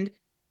 and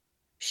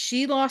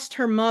she lost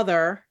her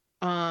mother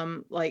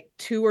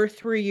 2 or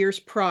 3 years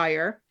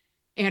prior,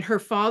 and her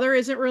father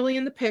isn't really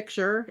in the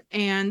picture.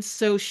 And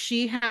so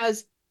she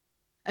has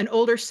an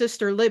older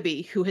sister,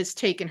 Libby, who has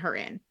taken her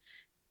in.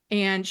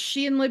 And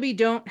she and Libby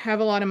don't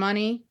have a lot of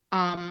money.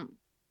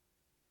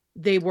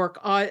 They work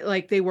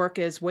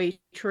as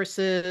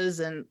waitresses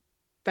and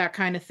that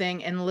kind of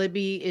thing. And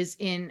Libby is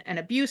in an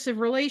abusive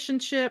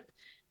relationship,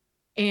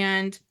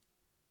 and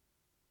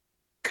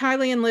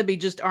Kylie and Libby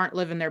just aren't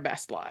living their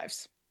best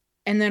lives.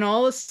 And then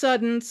all of a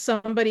sudden,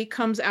 somebody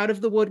comes out of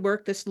the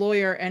woodwork, this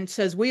lawyer, and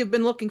says, we have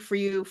been looking for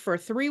you for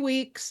 3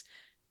 weeks.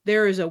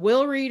 There is a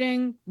will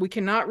reading. We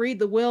cannot read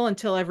the will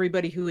until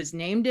everybody who is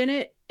named in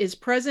it is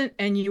present,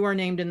 and you are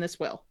named in this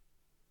will.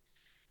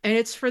 And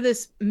it's for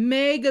this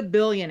mega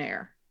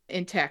billionaire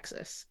in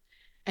Texas,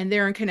 and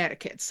they're in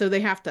Connecticut. So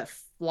they have to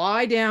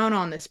fly down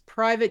on this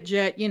private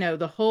jet,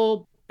 the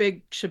whole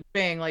big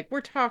shebang. Like, we're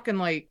talking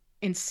like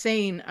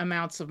insane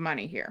amounts of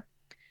money here.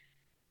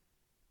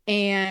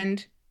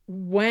 And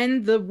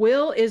when the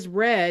will is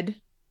read,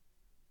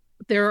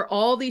 there are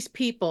all these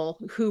people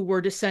who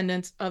were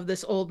descendants of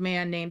this old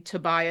man named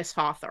Tobias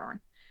Hawthorne.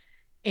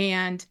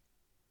 And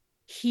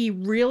he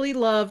really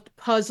loved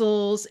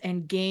puzzles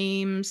and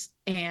games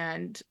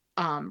and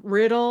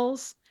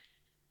riddles.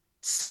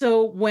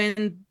 So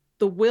when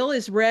the will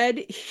is read,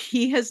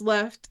 he has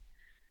left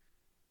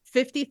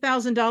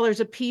 $50,000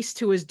 apiece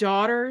to his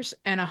daughters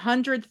and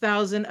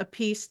 $100,000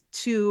 apiece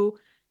to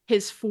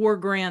his 4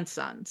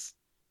 grandsons.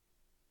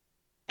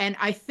 And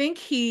I think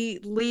he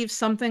leaves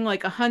something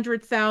like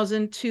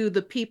 $100,000 to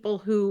the people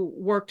who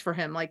worked for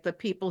him, like the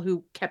people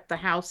who kept the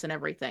house and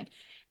everything.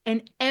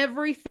 And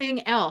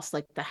everything else,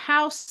 like the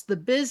house, the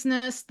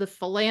business, the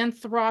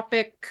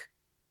philanthropic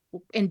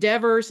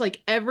endeavors,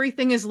 like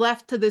everything is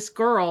left to this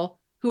girl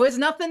who has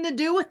nothing to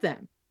do with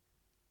them.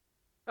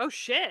 Oh,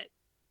 shit.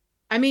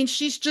 I mean,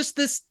 she's just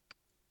this,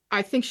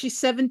 I think she's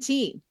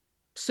 17.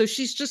 So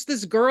she's just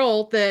this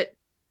girl that,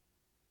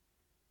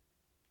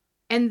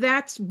 and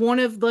that's one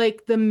of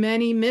like the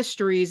many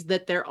mysteries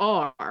that there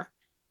are.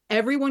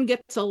 Everyone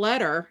gets a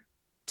letter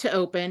to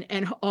open,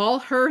 and all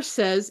her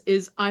says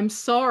is, I'm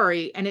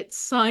sorry. And it's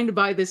signed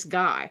by this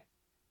guy.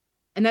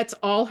 And that's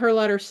all her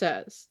letter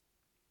says.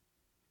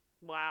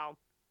 Wow.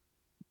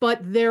 But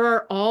there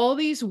are all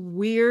these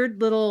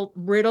weird little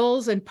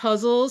riddles and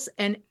puzzles.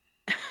 And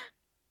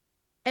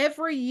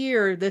every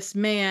year, this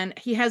man,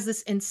 he has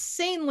this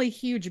insanely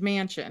huge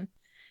mansion.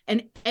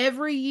 And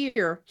every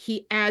year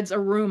he adds a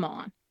room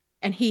on.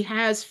 And he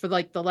has for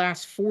like the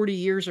last 40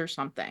 years or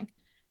something.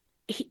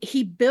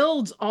 He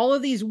builds all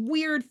of these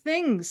weird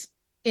things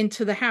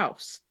into the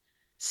house.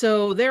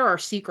 So there are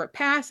secret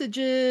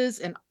passages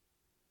and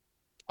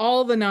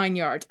all the 9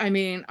 yards. I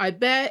mean, I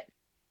bet,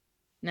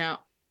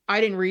 now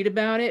I didn't read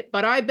about it,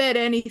 but I bet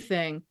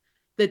anything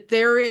that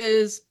there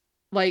is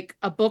like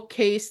a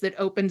bookcase that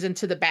opens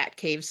into the Bat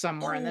Cave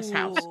somewhere in this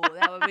house.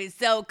 That would be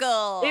so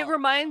cool. It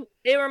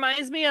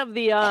reminds me of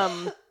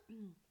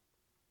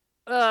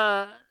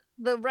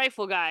the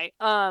rifle guy,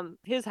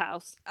 his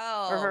house.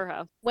 Or her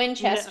house.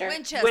 Winchester.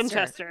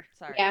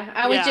 Sorry. Yeah,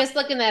 I was just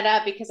looking that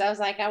up because I was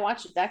like, I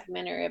watched a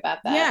documentary about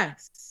that.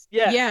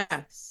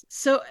 Yes.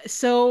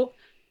 So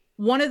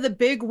one of the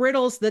big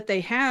riddles that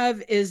they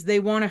have is they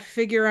want to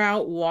figure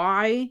out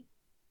why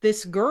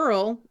this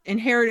girl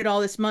inherited all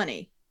this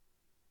money,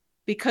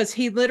 because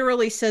he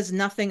literally says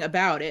nothing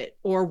about it,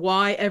 or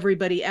why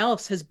everybody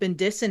else has been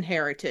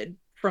disinherited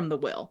from the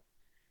will.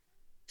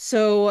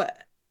 So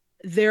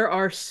there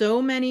are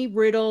so many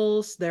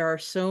riddles, there are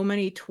so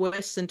many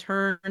twists and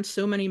turns,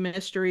 so many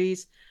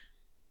mysteries.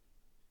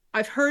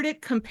 I've heard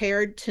it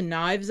compared to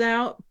Knives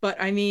Out,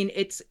 but I mean,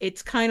 it's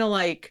kind of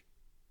like,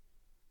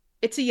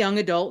 it's a young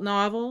adult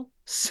novel.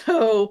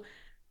 So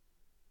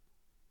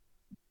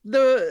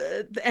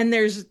and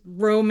there's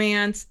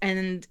romance,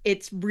 and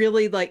it's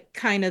really like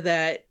kind of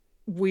that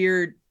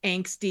weird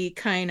angsty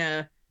kind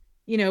of,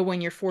 when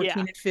you're 14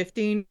 and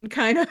 15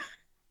 kind of.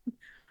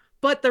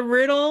 But the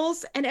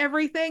riddles and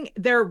everything,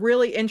 they're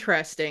really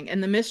interesting.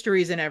 And the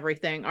mysteries and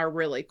everything are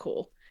really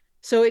cool.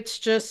 So it's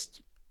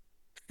just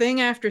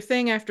thing after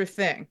thing after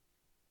thing.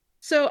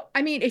 So,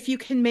 I mean, if you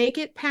can make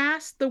it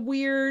past the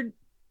weird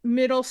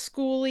middle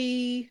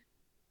schooly,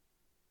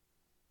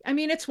 I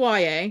mean, it's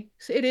YA.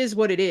 So it is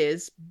what it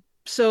is.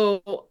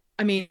 So,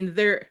 I mean,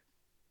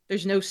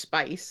 there's no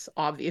spice,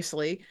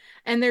 obviously.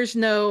 And there's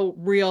no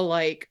real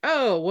like,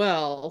 oh,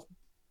 well,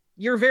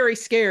 you're very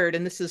scared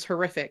and this is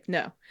horrific.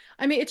 No.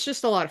 I mean, it's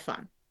just a lot of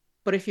fun.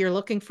 But if you're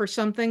looking for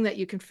something that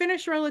you can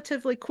finish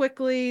relatively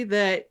quickly,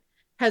 that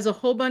has a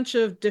whole bunch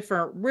of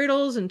different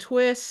riddles and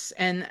twists,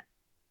 and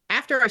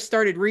after I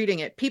started reading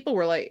it, people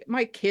were like,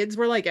 my kids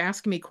were like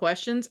asking me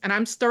questions, and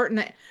I'm starting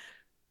to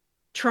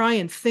try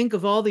and think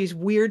of all these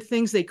weird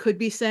things they could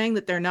be saying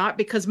that they're not,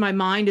 because my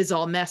mind is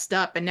all messed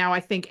up. And now I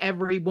think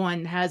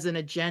everyone has an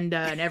agenda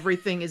and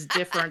everything is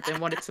different than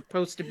what it's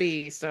supposed to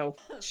be. So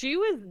she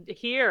was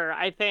here,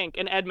 I think,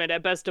 in Edmond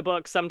at Best of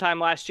Books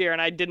sometime last year,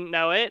 and I didn't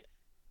know it.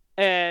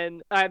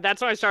 And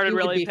that's when I started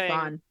really paying.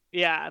 Fun.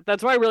 Yeah,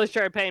 that's why I really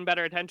started paying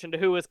better attention to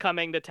who was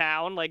coming to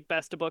town, like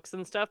Best of Books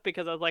and stuff,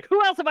 because I was like,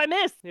 who else have I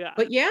missed? Yeah.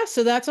 But yeah,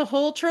 so that's a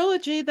whole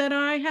trilogy that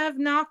I have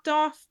knocked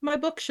off my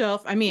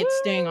bookshelf. I mean, it's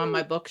staying on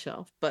my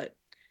bookshelf, but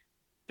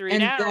 3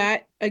 now.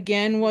 That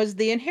again was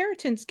The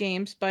Inheritance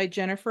Games by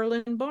Jennifer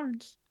Lynn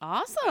Barnes.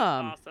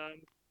 Awesome.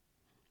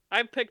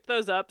 I've picked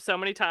those up so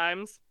many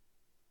times.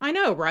 I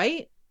know,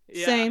 right?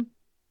 Yeah. Same.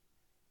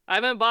 I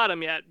haven't bought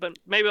them yet, but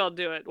maybe I'll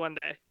do it one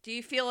day. Do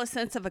you feel a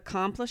sense of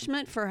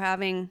accomplishment for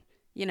having,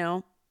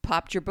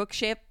 popped your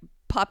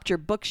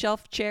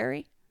bookshelf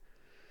cherry?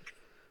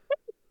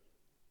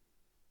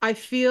 I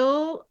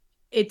feel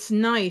it's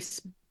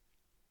nice.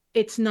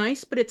 It's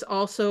nice, but it's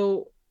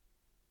also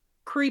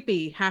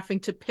creepy having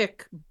to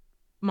pick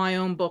my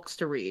own books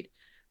to read,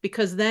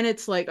 because then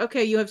it's like,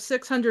 okay, you have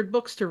 600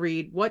 books to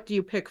read. What do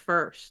you pick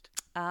first?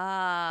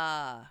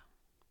 Ah.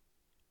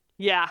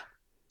 Yeah.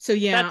 So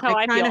yeah,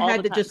 I kind of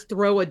had to just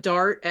throw a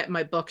dart at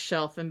my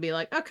bookshelf and be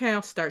like, okay,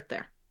 I'll start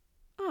there.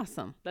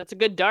 Awesome. That's a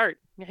good dart.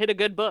 You hit a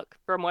good book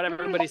from what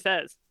everybody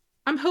says.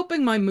 I'm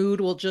hoping my mood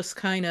will just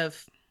kind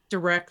of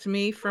direct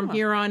me from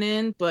here on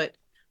in. But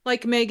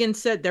like Megan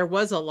said, there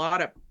was a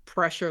lot of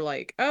pressure,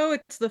 like, oh,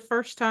 it's the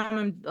first time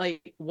I'm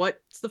like,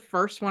 what's the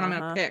first one I'm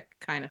going to pick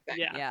kind of thing.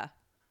 Yeah.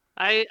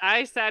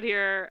 I sat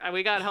here,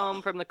 we got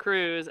home from the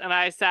cruise, and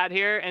I sat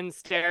here and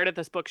stared at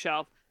this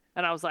bookshelf,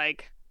 and I was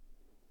like,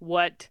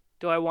 what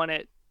do I want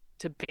it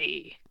to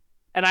be?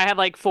 And I had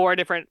like 4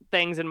 different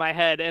things in my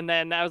head, and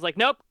then I was like,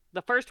 nope,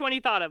 the first one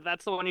you thought of,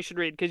 that's the one you should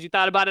read, because you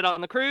thought about it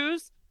on the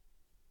cruise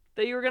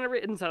that you were going to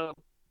read, and so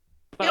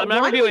but I'm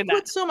not reviewing that. Why do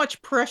we put so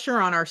much pressure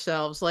on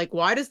ourselves? Like,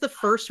 why does the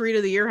first read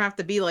of the year have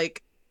to be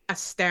like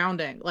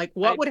astounding? Like,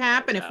 what would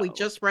happen if we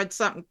just read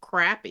something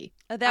crappy?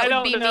 That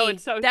would be me.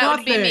 That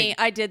would be me.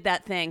 I did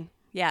that thing.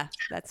 Yeah,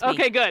 that's me.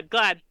 Okay, good.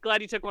 Glad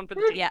you took one for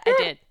the team. Yeah,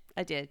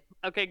 I did.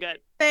 Okay, good.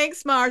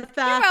 Thanks,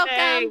 Martha. You're welcome.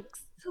 Thanks.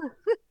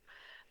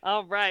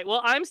 All right.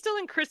 Well, I'm still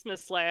in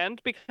Christmas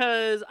land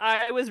because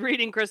I was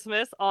reading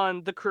Christmas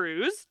on the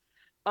cruise.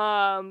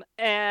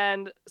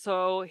 And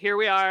so here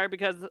we are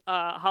because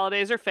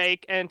holidays are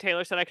fake, and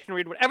Taylor said I can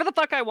read whatever the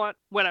fuck I want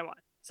when I want.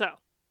 So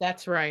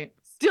that's right.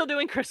 Still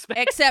doing Christmas.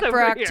 Except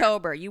for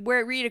October. You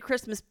read a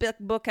Christmas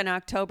book in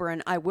October,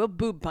 and I will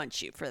boob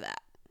punch you for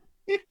that.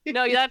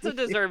 No, that's a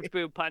deserved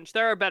boob punch.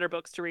 There are better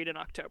books to read in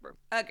October.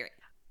 Agree.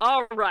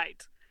 All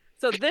right.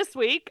 So this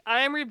week,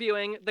 I am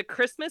reviewing The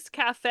Christmas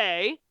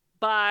Cafe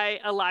by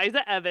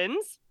Eliza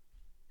Evans.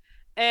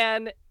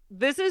 And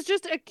this is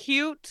just a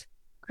cute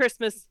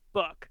Christmas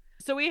book.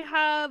 So we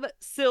have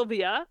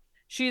Sylvia.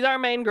 She's our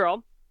main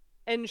girl.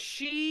 And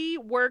she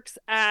works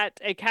at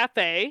a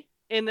cafe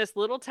in this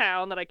little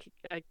town that I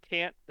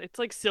can't, it's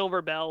like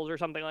Silver Bells or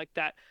something like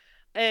that.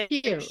 And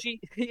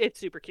it's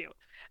super cute.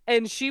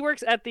 And she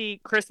works at the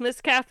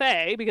Christmas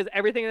Cafe because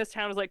everything in this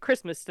town is like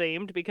Christmas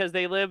themed because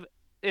they live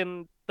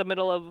in the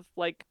middle of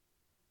like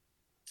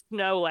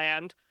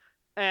snowland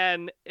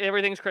and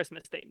everything's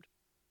Christmas themed.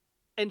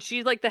 And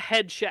she's like the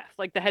head chef,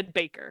 like the head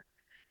baker.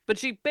 But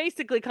she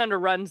basically kind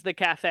of runs the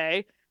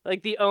cafe.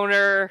 Like the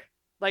owner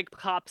like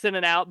pops in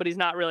and out, but he's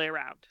not really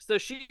around. So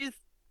she's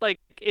like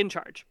in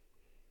charge.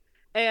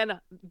 And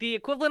the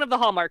equivalent of the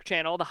Hallmark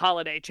Channel, the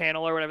Holiday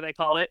Channel or whatever they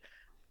call it,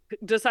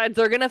 decides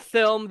they're gonna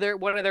film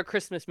one of their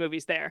Christmas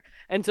movies there.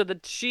 And so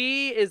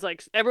she is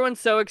like,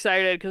 everyone's so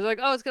excited because like,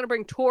 oh, it's gonna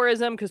bring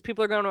tourism because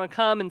people are going to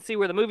come and see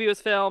where the movie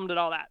was filmed and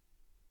all that.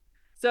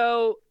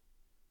 So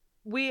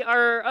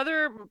our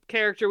other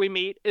character we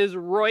meet is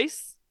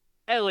Royce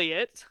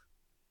Elliott,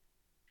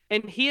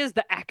 and he is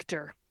the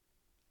actor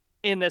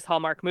in this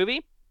Hallmark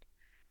movie.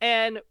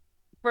 And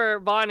for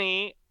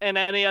Bonnie and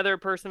any other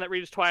person that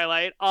reads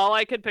Twilight, all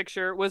I could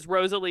picture was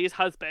Rosalie's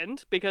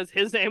husband because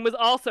his name was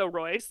also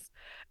Royce.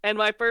 And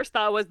my first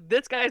thought was,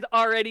 this guy's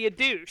already a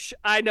douche.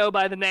 I know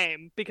by the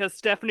name because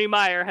Stephenie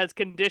Meyer has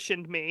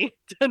conditioned me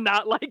to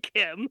not like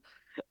him.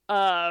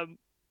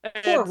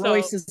 Poor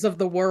Royces of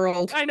the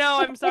world. I know.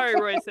 I'm sorry,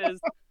 Royces.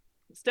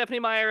 Stephenie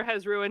Meyer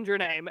has ruined your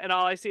name, and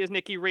all I see is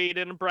Nikki Reed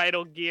in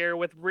bridal gear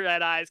with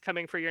red eyes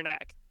coming for your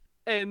neck.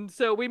 And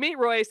so we meet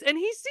Royce, and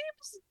he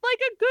seems like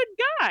a good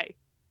guy.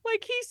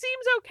 Like, he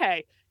seems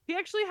okay. He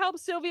actually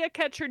helps Sylvia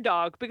catch her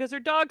dog because her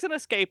dog's an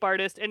escape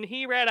artist, and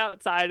he ran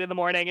outside in the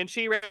morning, and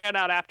she ran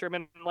out after him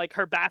in like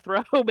her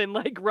bathrobe and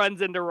like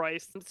runs into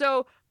Royce.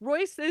 So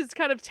Royce is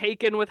kind of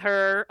taken with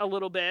her a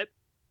little bit.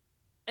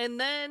 And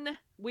then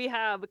we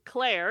have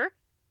Claire,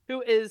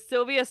 who is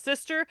Sylvia's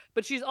sister,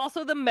 but she's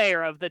also the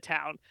mayor of the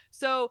town.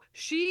 So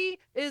she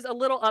is a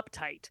little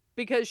uptight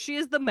because she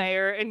is the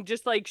mayor and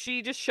just like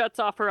she just shuts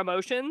off her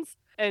emotions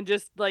and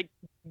just like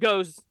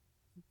goes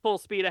full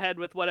speed ahead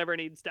with whatever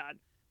needs done.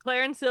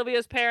 Claire and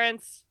Sylvia's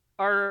parents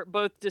are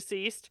both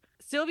deceased.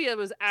 Sylvia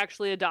was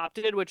actually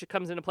adopted, which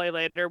comes into play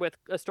later with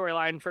a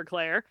storyline for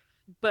Claire.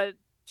 But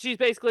she's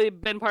basically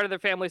been part of their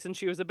family since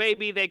she was a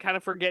baby. They kind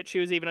of forget she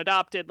was even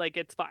adopted. Like,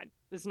 it's fine.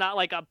 It's not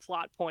like a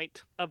plot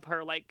point of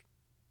her, like,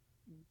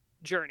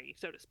 journey,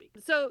 so to speak.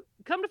 So,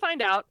 come to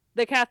find out,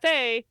 the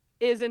cafe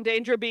is in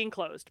danger of being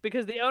closed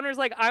because the owner's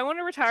like, I want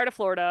to retire to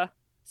Florida.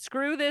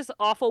 Screw this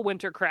awful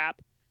winter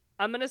crap.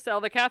 I'm going to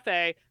sell the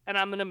cafe and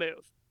I'm going to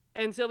move.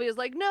 And Sylvia's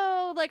like,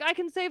 no, like, I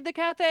can save the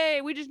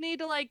cafe. We just need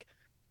to, like,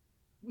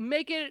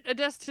 make it a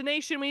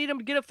destination. We need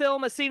to get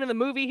a scene in the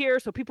movie here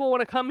so people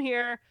want to come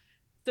here.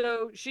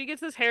 So she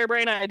gets this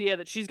harebrained idea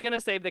that she's going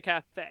to save the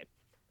cafe.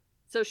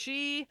 So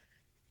she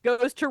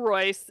goes to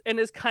Royce and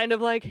is kind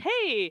of like,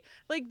 hey,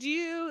 like, do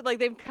you, like,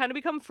 they've kind of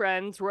become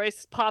friends.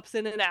 Royce pops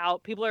in and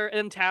out. People are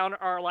in town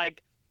are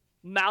like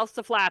mouths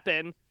a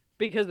flapping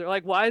because they're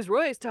like, why is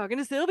Royce talking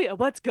to Sylvia?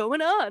 What's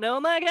going on? Oh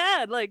my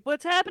God, like,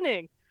 what's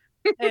happening?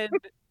 And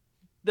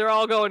they're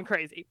all going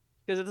crazy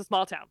because it's a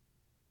small town.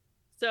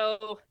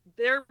 So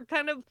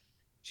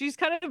she's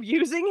kind of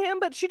using him,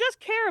 but she does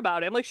care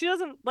about him. Like, she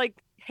doesn't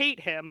like hate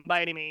him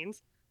by any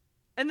means.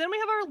 And then we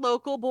have our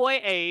local boy,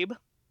 Abe.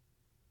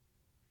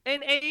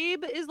 And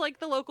Abe is like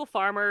the local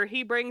farmer.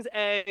 He brings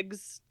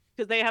eggs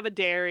because they have a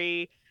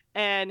dairy.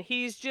 And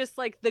he's just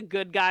like the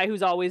good guy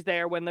who's always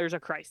there when there's a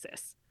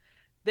crisis.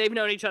 They've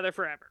known each other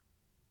forever.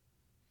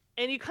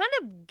 And you kind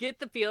of get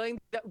the feeling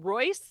that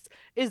Royce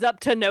is up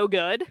to no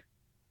good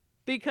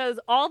because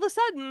all of a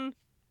sudden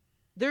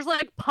there's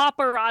like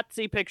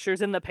paparazzi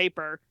pictures in the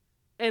paper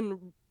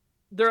and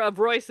they're of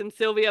Royce and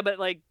Sylvia, but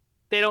like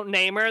they don't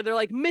name her. They're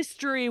like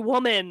mystery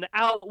woman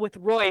out with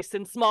Royce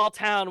in small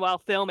town while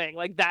filming,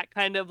 like that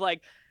kind of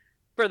like,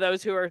 for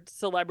those who are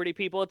celebrity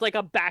people, it's like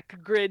a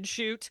backgrid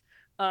shoot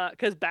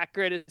because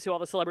backgrid is who all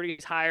the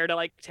celebrities hire to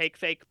like take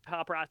fake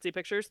paparazzi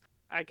pictures.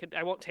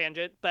 I won't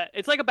tangent, but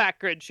it's like a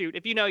backgrid shoot.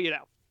 If you know, you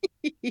know.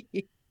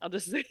 I'll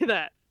just say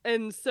that.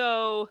 And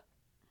so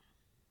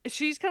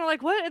she's kind of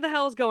like, what the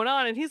hell is going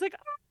on? And he's like,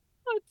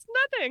 oh, it's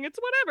nothing. It's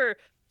whatever.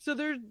 So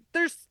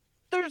there's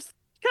kind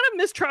of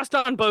mistrust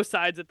on both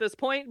sides at this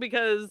point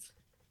because,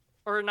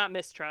 or not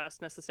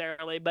mistrust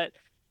necessarily, but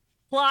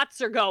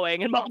plots are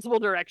going in multiple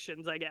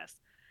directions, I guess.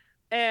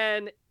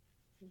 And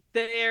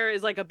there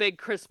is like a big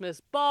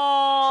Christmas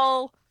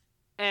ball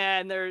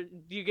and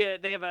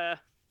they have a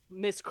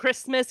Miss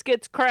Christmas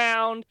gets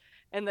crowned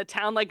and the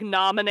town like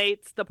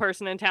nominates the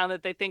person in town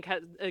that they think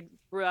has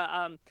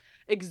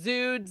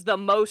exudes the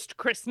most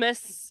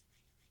Christmas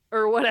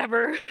or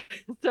whatever.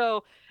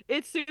 So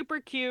it's super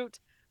cute.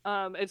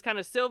 It's kind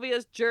of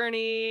Sylvia's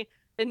journey.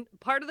 And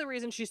part of the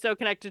reason she's so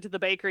connected to the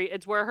bakery,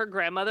 it's where her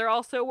grandmother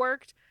also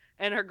worked.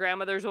 And her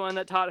grandmother's the one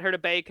that taught her to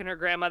bake, and her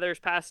grandmother's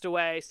passed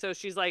away. So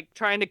she's like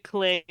trying to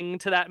cling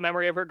to that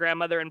memory of her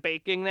grandmother and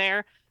baking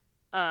there.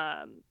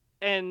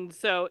 And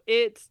so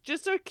it's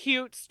just a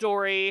cute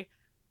story.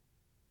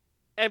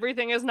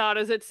 Everything is not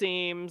as it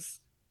seems.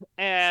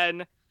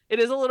 And it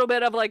is a little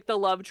bit of like the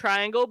love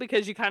triangle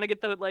because you kind of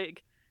get the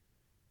like,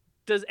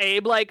 does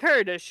Abe like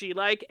her? Does she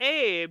like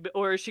Abe?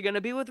 Or is she going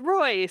to be with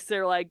Royce?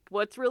 Or like,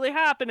 what's really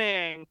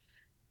happening?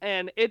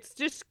 And it's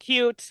just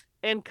cute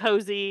and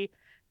cozy.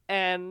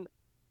 And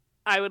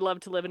I would love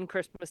to live in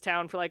Christmas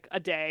Town for like a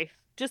day.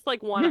 Just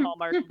like one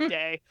Hallmark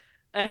day.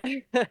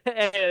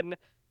 And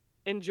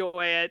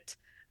enjoy it.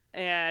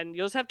 And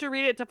you'll just have to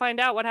read it to find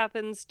out what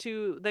happens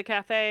to the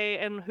cafe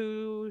and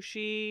who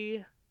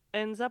she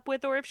ends up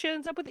with, or if she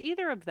ends up with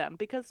either of them,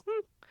 because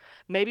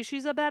maybe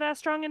she's a badass,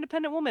 strong,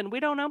 independent woman. We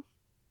don't know.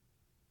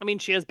 I mean,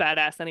 she is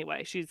badass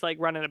anyway. She's like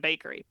running a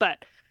bakery,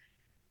 but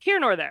here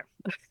nor there.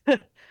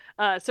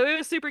 So it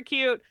was super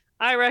cute.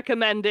 I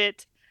recommend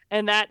it.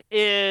 And that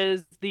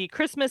is The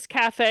Christmas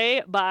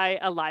Cafe by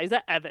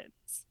Eliza Evans.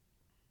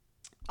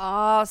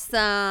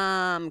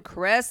 Awesome.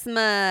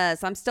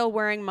 Christmas. I'm still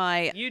wearing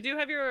my... You do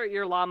have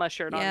your llama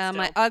shirt on still. Yeah,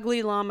 my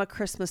ugly llama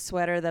Christmas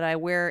sweater that I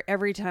wear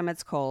every time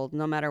it's cold,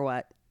 no matter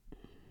what.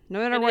 No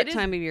matter what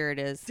time of year it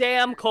is.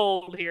 Damn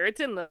cold here. It's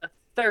in the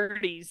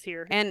 30s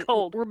here. And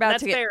cold. We're about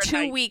to get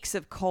 2 weeks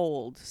of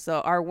cold.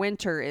 So our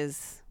winter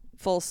is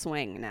full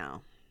swing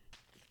now.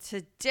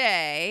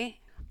 Today,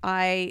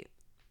 I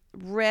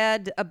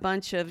read a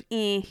bunch of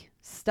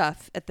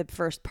stuff at the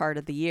first part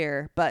of the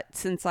year, but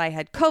since I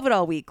had COVID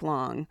all week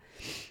long,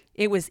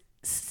 it was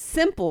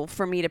simple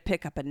for me to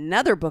pick up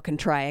another book and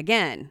try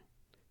again.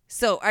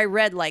 So I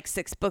read like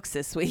 6 books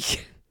this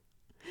week,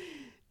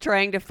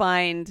 trying to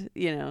find,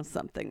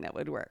 something that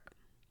would work.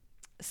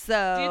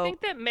 So do you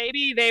think that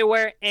maybe they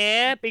were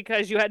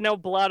because you had no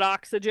blood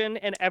oxygen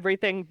and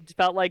everything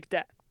felt like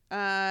death?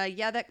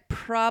 Yeah, that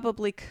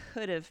probably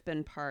could have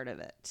been part of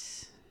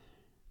it.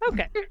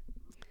 Okay.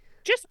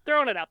 Just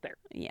throwing it out there.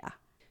 Yeah.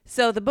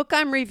 So the book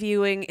I'm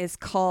reviewing is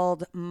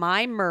called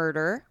My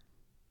Murder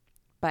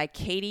by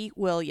Katie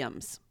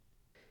Williams.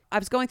 I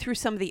was going through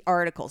some of the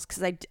articles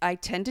because I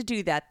tend to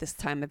do that this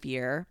time of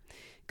year.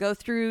 Go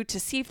through to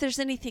see if there's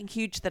anything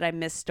huge that I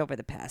missed over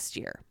the past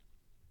year.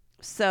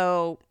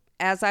 So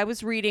as I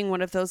was reading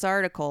one of those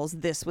articles,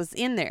 this was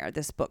in there.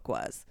 This book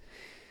was.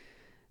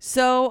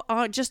 So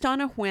just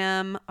on a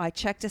whim, I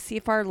checked to see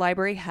if our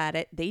library had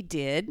it. They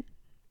did.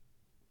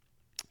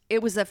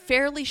 It was a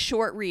fairly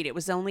short read. It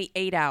was only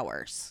 8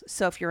 hours.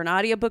 So if you're an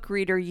audiobook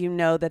reader, you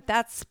know that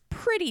that's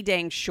pretty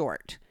dang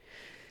short.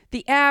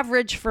 The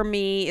average for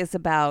me is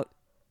about,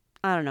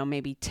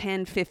 maybe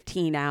 10,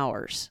 15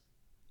 hours.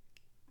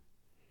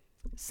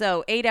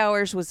 So 8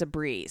 hours was a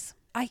breeze.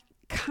 I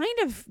kind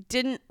of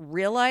didn't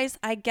realize,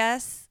 I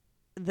guess,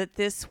 that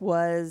this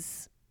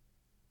was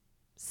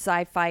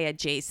sci-fi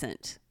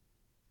adjacent.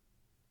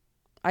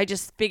 I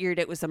just figured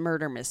it was a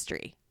murder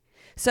mystery.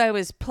 So I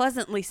was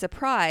pleasantly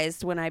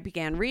surprised when I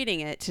began reading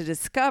it to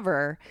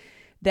discover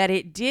that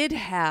it did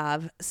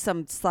have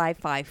some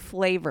sci-fi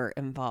flavor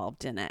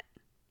involved in it.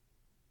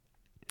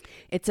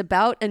 It's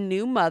about a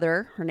new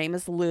mother. Her name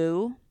is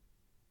Lou,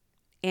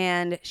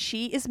 and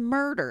she is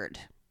murdered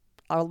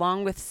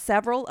along with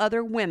several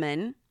other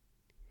women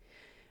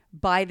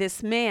by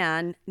this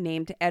man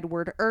named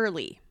Edward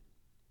Early.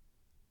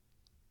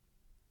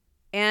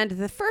 And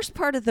the first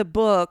part of the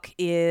book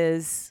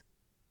is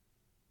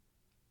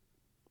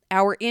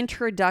our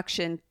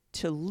introduction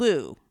to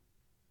Lou.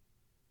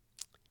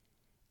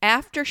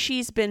 After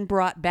she's been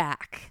brought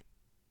back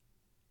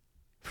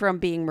from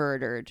being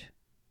murdered,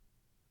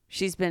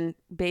 she's been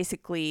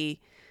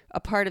basically a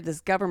part of this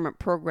government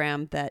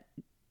program that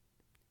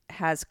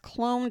has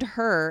cloned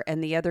her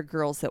and the other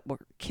girls that were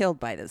killed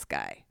by this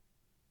guy.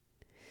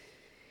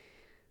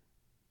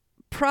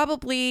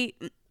 Probably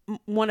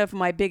one of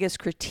my biggest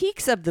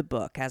critiques of the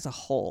book as a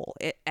whole,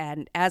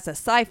 and as a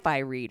sci-fi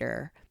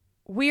reader,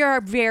 we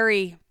are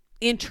very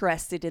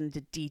interested in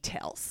the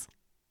details.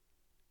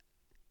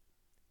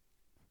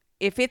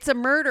 If it's a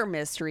murder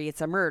mystery,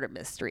 it's a murder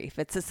mystery. If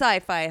it's a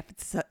sci-fi,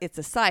 it's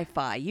a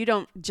sci-fi. You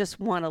don't just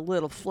want a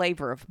little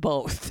flavor of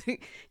both.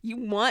 You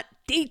want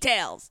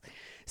details.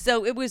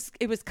 So it was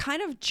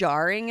kind of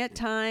jarring at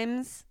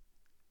times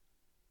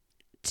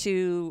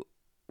to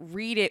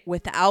read it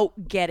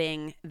without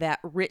getting that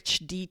rich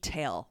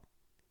detail.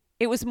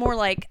 It was more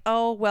like,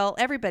 oh, well,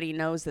 everybody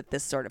knows that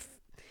this sort of,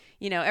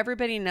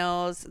 everybody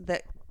knows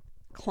that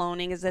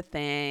cloning is a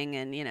thing,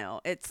 and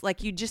it's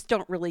like you just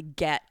don't really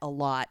get a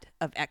lot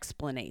of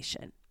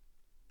explanation.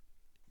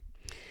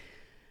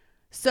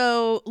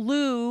 So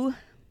Lou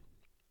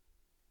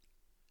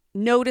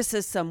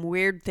notices some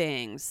weird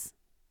things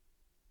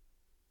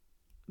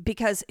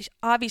because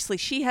obviously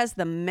she has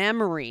the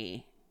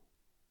memory,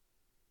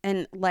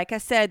 and like I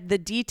said, the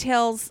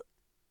details,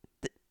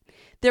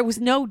 there was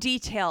no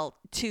detail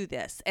to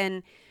this.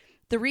 And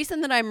the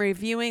reason that I'm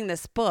reviewing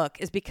this book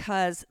is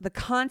because the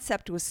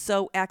concept was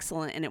so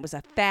excellent and it was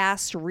a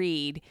fast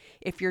read.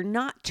 If you're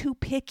not too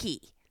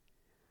picky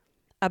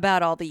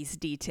about all these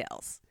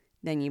details,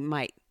 then you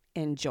might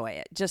enjoy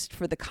it just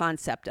for the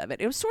concept of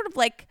it. It was sort of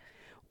like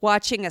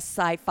watching a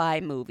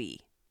sci-fi movie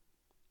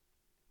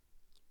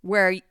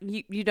where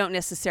you don't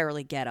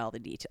necessarily get all the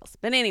details.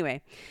 But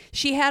anyway,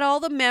 she had all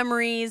the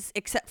memories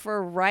except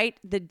for right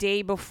the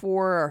day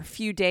before, or a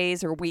few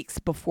days or weeks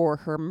before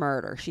her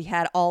murder. She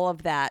had all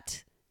of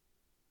that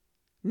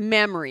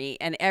memory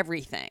and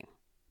everything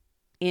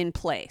in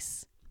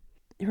place.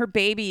 Her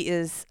baby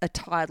is a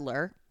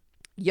toddler,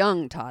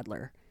 young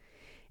toddler,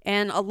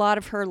 and a lot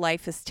of her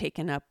life is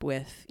taken up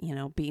with,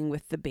 being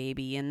with the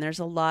baby. And there's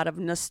a lot of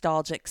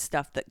nostalgic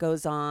stuff that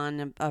goes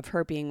on of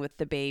her being with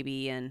the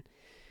baby, and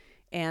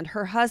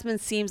her husband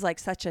seems like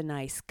such a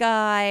nice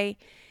guy,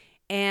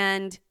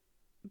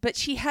 but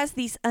she has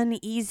these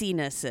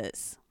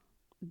uneasinesses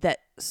that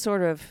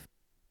sort of,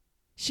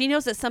 she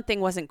knows that something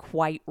wasn't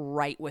quite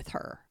right with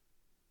her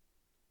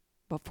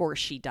before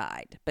she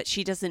died, but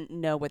she doesn't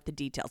know what the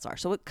details are,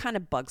 so it kind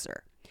of bugs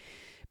her.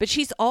 But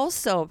she's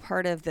also a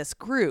part of this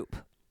group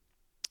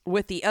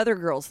with the other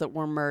girls that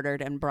were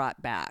murdered and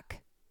brought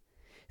back.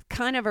 It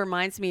kind of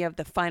reminds me of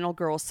the Final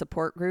Girls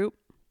support group.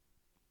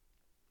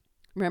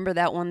 Remember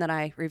that one that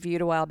I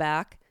reviewed a while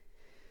back?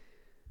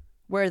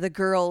 Where the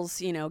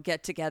girls,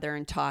 get together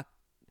and talk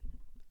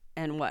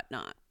and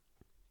whatnot.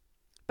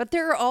 But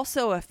there are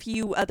also a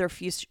few other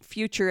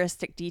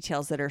futuristic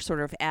details that are sort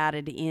of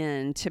added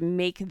in to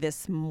make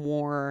this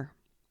more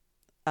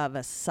of a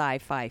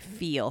sci-fi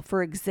feel.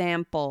 For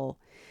example,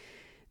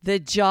 the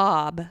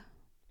job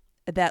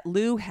that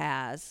Lou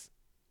has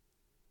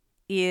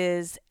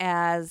is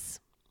as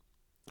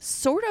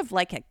sort of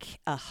like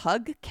a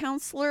hug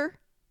counselor.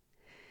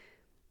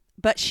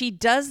 But she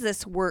does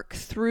this work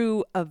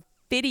through a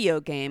video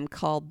game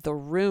called The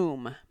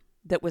Room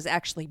that was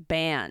actually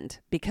banned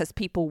because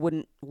people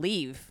wouldn't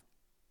leave.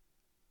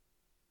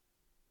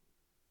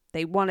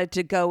 They wanted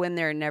to go in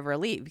there and never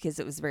leave because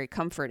it was very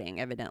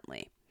comforting,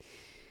 evidently.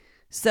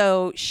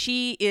 So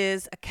she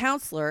is a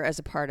counselor as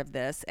a part of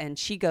this, and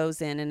she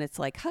goes in and it's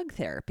like hug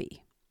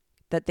therapy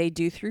that they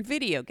do through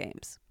video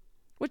games,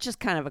 which is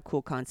kind of a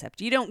cool concept.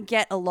 You don't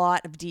get a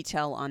lot of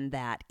detail on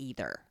that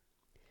either.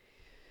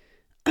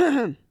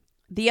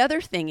 The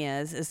other thing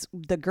is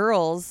the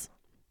girls,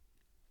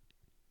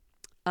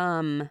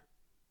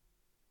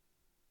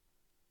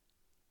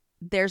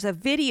 there's a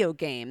video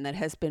game that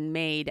has been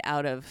made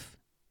out of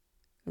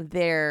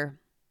their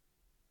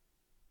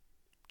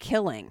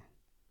killing.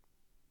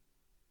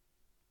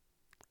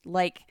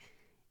 Like,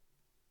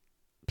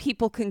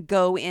 people can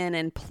go in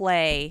and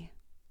play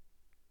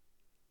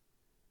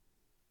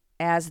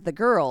as the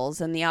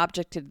girls, and the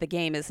object of the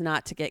game is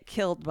not to get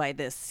killed by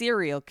this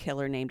serial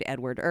killer named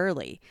Edward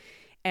Early.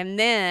 And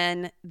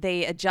then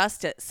they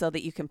adjust it so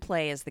that you can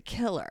play as the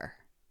killer.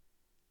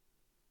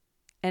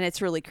 And it's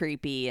really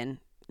creepy. And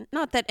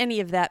not that any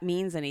of that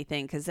means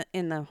anything, because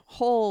in the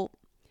whole,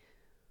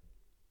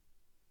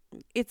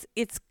 it's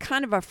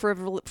kind of a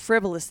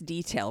frivolous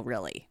detail,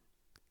 really.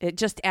 It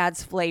just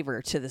adds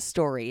flavor to the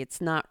story.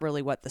 It's not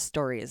really what the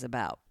story is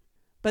about.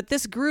 But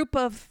this group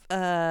of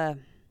kind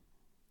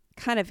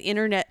of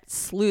internet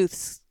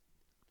sleuths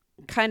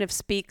kind of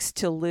speaks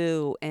to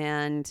Lou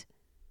and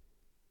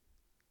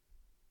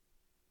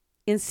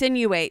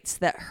insinuates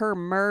that her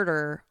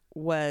murder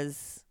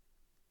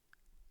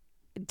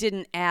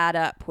didn't add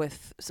up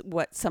with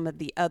what some of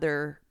the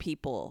other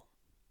people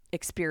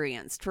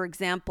experienced. For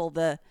example,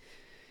 the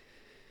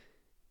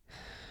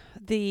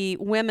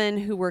women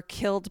who were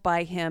killed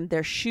by him,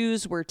 their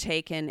shoes were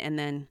taken and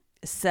then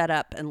set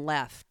up and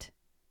left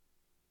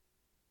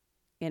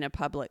in a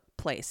public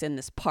place in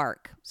this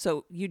park.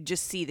 So you'd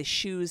just see the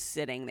shoes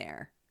sitting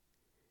there.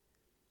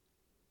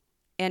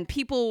 And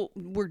people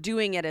were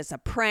doing it as a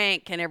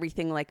prank and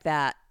everything like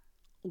that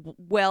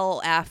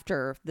well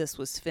after this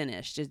was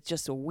finished. It's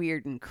just a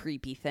weird and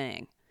creepy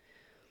thing.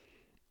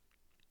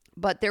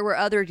 But there were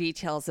other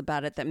details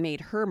about it that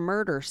made her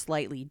murder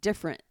slightly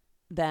different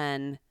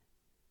than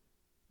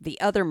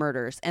the other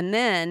murders. And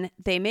then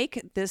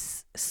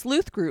this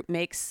sleuth group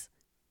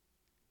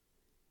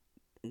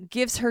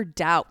gives her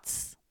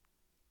doubts.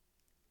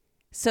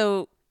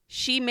 So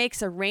she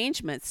makes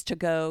arrangements to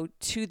go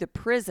to the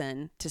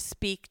prison to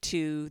speak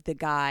to the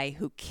guy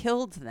who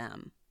killed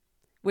them,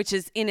 which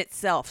is in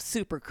itself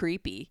super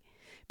creepy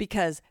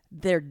because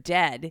they're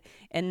dead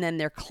and then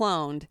they're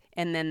cloned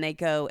and then they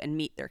go and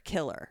meet their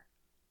killer.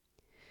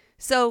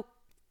 So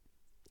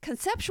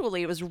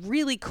conceptually, it was a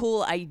really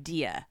cool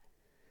idea.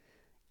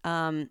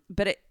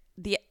 But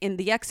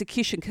the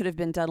execution could have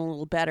been done a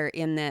little better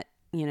in that,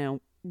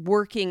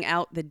 working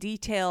out the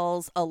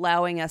details,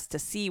 allowing us to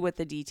see what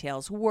the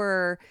details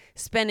were,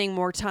 spending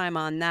more time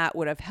on that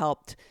would have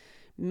helped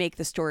make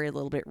the story a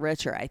little bit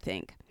richer, I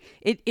think.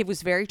 It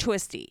was very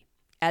twisty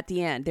at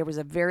the end. There was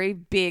a very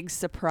big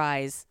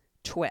surprise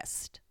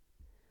twist,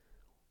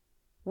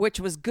 which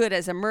was good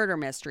as a murder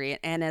mystery.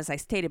 And as I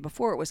stated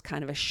before, it was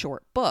kind of a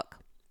short book.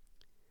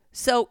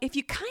 So if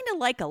you kind of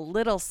like a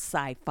little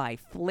sci-fi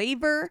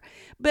flavor,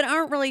 but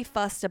aren't really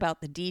fussed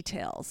about the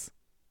details,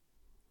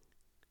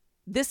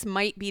 this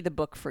might be the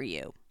book for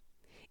you.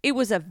 It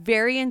was a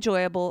very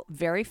enjoyable,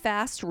 very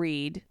fast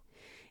read.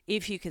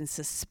 If you can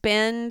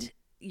suspend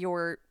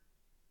your,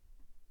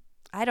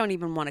 I don't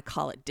even want to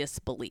call it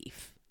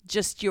disbelief,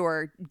 just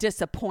your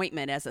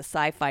disappointment as a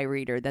sci-fi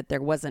reader that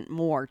there wasn't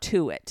more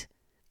to it.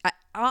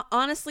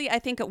 Honestly, I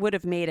think it would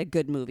have made a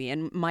good movie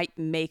and might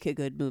make a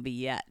good movie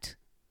yet.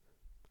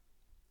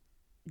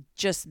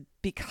 Just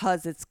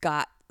because it's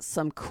got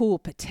some cool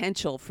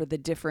potential for the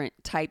different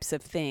types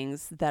of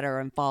things that are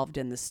involved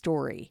in the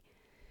story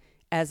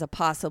as a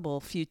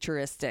possible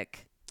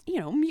futuristic,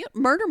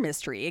 murder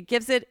mystery. It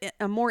gives it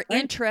a more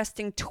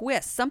interesting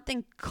twist,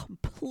 something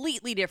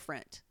completely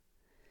different.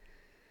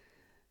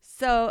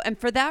 So, and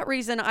for that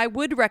reason, I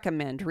would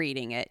recommend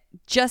reading it,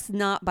 just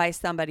not by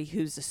somebody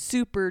who's a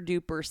super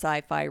duper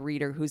sci-fi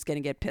reader who's going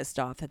to get pissed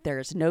off that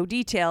there's no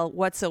detail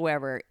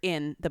whatsoever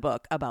in the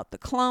book about the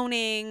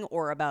cloning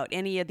or about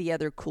any of the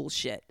other cool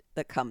shit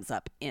that comes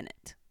up in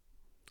it.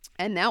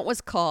 And that was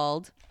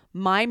called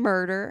My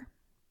Murder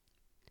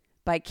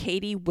by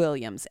Katie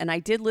Williams. And I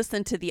did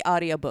listen to the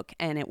audiobook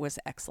and it was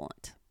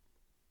excellent.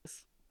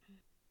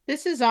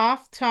 This is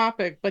off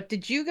topic, but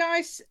did you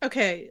guys,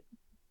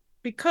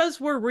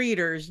 because we're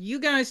readers, you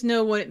guys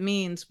know what it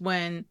means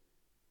when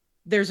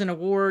there's an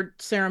award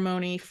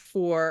ceremony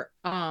for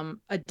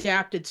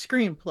adapted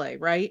screenplay,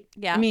 right?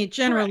 Yeah. I mean, it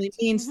generally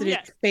means that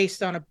it's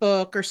based on a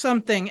book or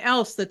something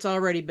else that's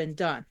already been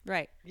done.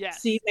 Right.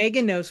 Yes. See,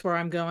 Megan knows where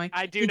I'm going.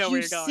 I do know where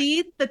you're going. Did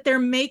you see that they're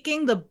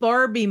making the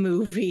Barbie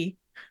movie?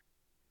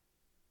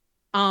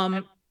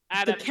 The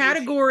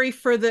category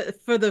for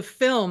the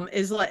film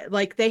is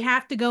like they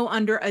have to go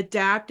under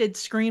adapted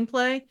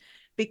screenplay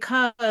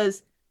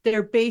because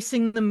they're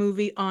basing the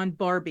movie on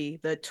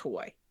Barbie, the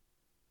toy.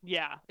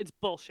 Yeah, it's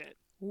bullshit.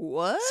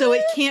 What? So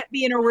it can't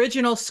be an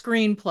original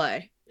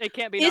screenplay. It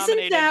can't be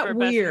nominated for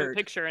weird? Best New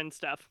Picture and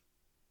stuff.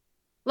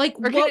 Like,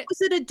 what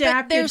was it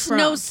adapted there's from?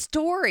 no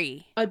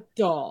story. A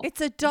doll. It's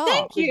a doll.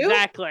 Thank you.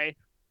 Exactly.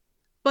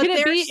 But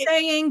they're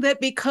saying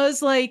that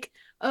because,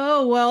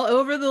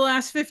 over the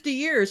last 50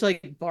 years,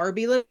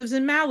 Barbie lives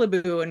in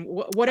Malibu and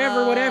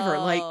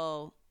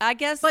whatever. I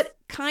guess,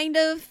 kind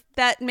of,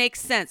 that makes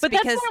sense. But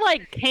because that's more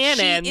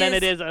canon than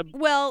it is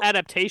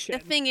adaptation.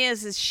 The thing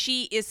is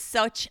she is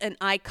such an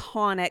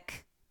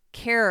iconic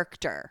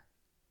character.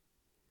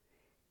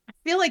 I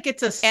feel like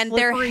it's a and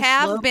there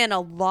have been a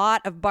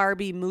lot of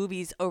Barbie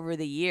movies over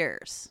the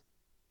years.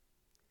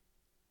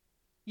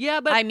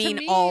 Yeah, but I mean,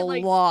 a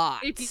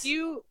lot. If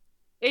you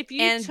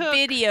and took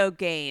video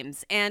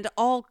games and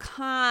all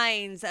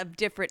kinds of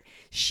different.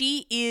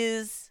 She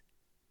is.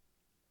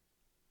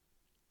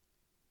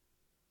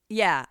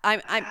 Yeah,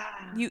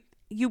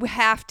 you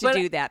have to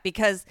do that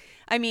because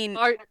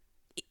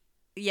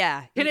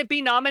yeah. Can it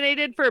be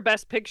nominated for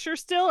Best Picture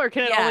still, or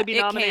can it only be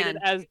nominated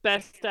as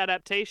Best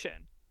Adaptation?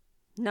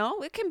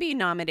 No, it can be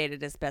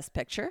nominated as Best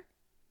Picture.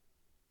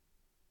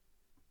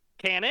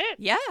 Can it?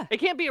 Yeah. It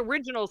can't be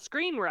original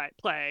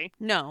screenplay.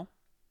 No.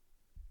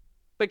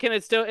 But can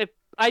it still? If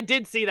I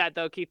did see that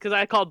though, Keith, because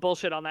I called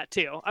bullshit on that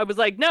too. I was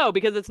like, no,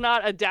 because it's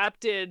not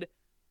adapted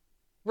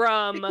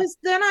from. Because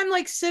then I'm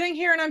like sitting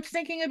here and I'm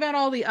thinking about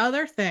all the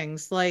other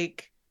things,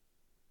 like.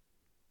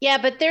 Yeah,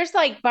 but there's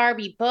like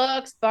Barbie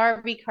books,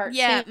 Barbie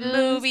cartoons,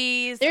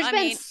 movies. There's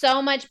been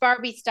so much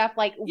Barbie stuff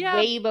like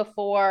way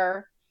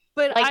before.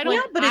 But like,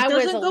 it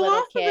doesn't go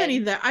off of any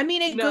of that. I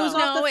mean, it goes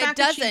off the fact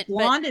that she's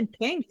blonde and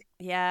pink.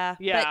 Yeah.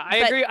 I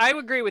agree. I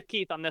agree with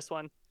Keith on this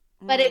one.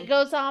 But it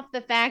goes off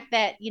the fact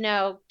that,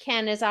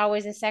 Ken is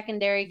always a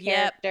secondary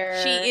character.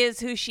 She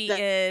is who she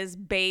is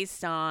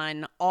based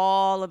on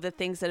all of the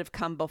things that have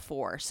come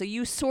before. So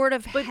you sort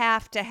of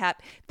have to have,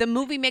 the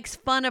movie makes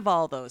fun of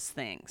all those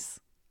things.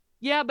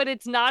 Yeah, but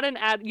it's not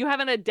you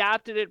haven't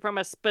adapted it from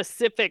a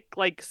specific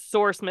like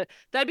source.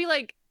 That'd be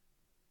like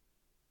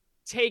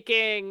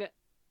taking.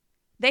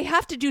 They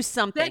have to do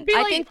something.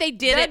 I think they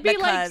did it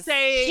because like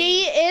saying,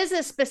 she is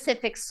a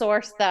specific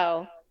source,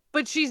 though.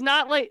 But she's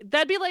not like.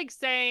 That'd be like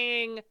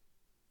saying.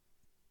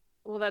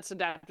 Well, that's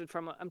adapted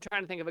from. I'm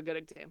trying to think of a good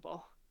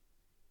example.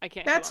 I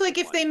can't. That's like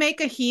if they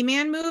make a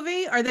He-Man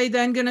movie, are they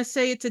then going to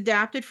say it's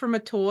adapted from a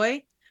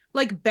toy?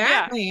 Like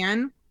Batman.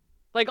 Yeah.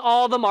 Like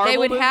all the Marvel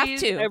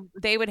movies.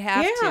 They would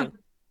have to.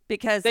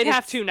 Because they'd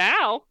have to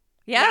now.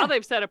 Yeah. Now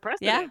they've set a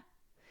precedent. Yeah.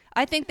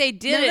 I think they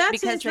did it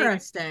because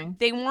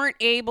they weren't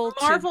able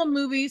to. Marvel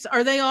movies,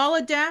 are they all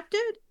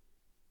adapted?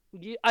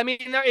 I mean,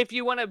 if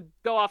you want to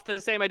go off the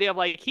same idea of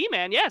like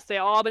He-Man, yes, they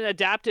all been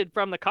adapted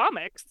from the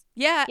comics.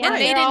 Yeah, and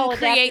they didn't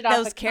create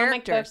those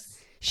characters.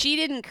 She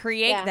didn't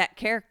create that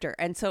character.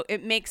 And so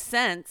it makes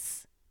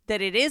sense that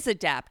it is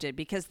adapted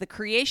because the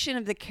creation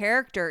of the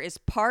character is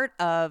part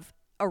of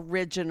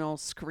original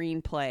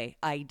screenplay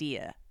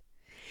idea.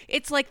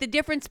 It's like the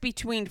difference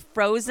between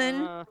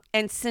Frozen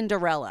and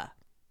Cinderella.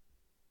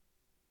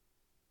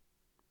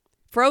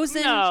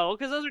 Frozen. No,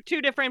 because those are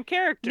two different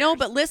characters. No,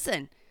 but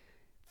listen.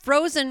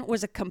 Frozen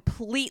was a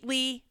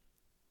completely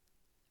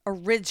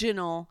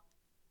original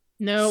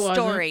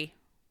story.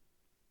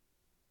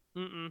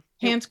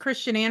 Hans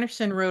Christian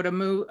Andersen wrote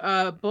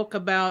a book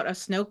about a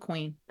snow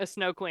queen. A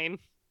snow queen.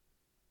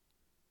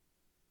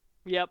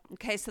 Yep.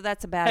 Okay, so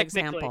that's a bad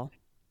example.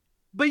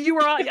 But you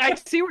were I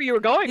see where you were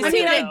going. I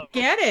mean, I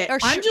get it.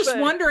 I'm just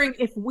wondering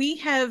if we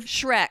have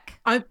Shrek.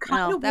 I'm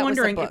kind of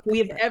wondering if we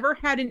have ever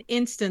had an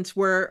instance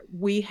where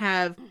we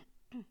have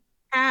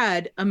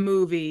had a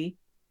movie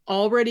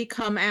already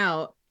come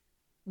out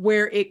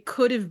where it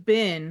could have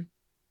been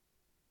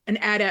an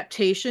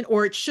adaptation,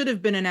 or it should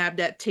have been an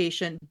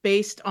adaptation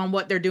based on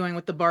what they're doing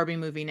with the Barbie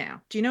movie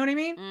now. Do you know what I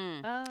mean?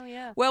 Oh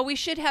yeah. Well, we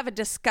should have a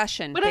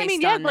discussion. But I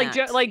mean, yeah,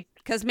 like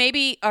because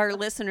maybe our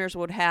listeners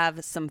would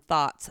have some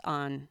thoughts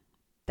on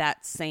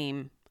that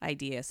same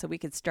idea, so we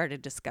could start a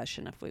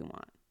discussion if we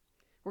want.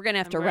 We're gonna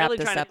have to wrap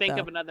this up. I'm trying to think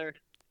of another.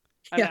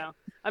 I know.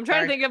 I'm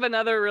trying to think of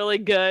another really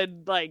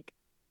good like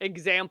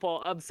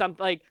example of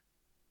something like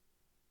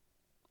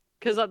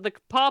because the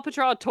Paw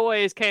Patrol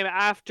toys came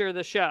after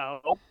the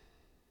show.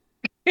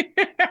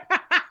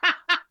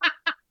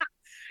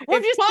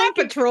 If Paw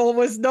Patrol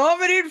was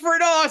nominated for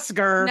an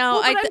Oscar,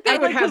 no, I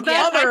would have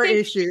other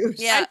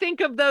issues. Yeah. I think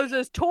of those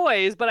as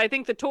toys, but I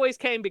think the toys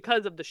came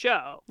because of the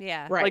show.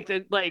 Yeah, right.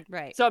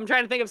 Right. So I'm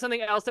trying to think of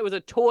something else that was a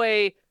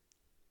toy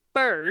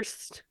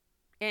first.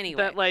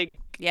 Anyway, that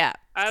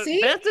See,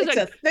 it's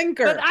a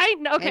thinker. But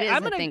I'm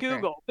gonna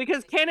Google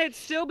because can it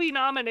still be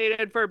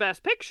nominated for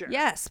Best Picture?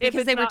 Yes,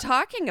 because they were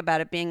talking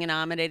about it being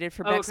nominated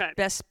for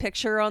Best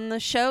Picture on the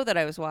show that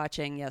I was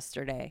watching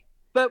yesterday.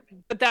 But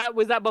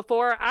was that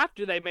before or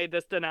after they made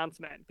this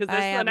announcement? Because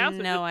I have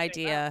no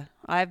idea.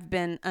 I've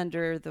been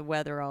under the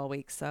weather all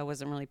week, so I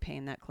wasn't really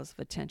paying that close of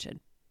attention.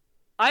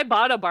 I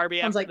bought a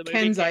Barbie. Sounds after like the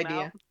movie Ken's came idea.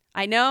 out.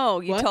 I know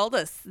you told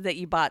us that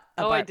you bought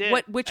a Barbie.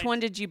 I did. Which one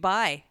did you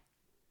buy?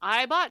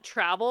 I bought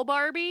Travel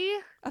Barbie.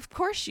 Of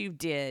course you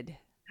did.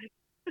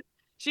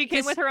 She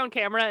came with her own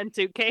camera and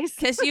suitcase.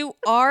 Because you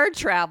are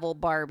Travel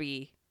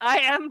Barbie. I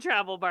am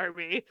Travel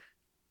Barbie.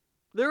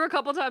 There were a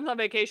couple times on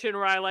vacation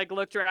where I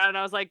looked around and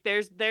I was like,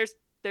 "There's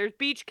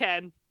Beach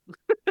Ken."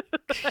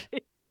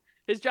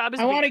 His job is.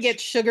 I want to get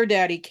Sugar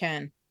Daddy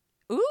Ken.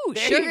 Ooh,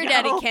 Sugar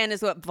Daddy Ken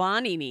is what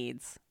Vonnie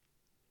needs.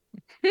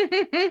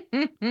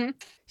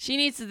 She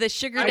needs the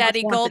Sugar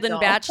Daddy Golden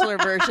Bachelor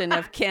version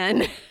of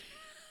Ken.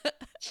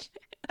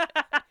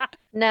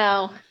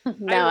 No,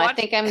 I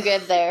think I'm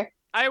good there.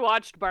 I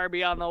watched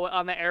Barbie on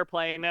the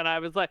airplane, and I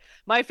was like,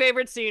 my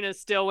favorite scene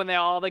is still when they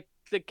all the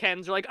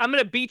Kens are like, "I'm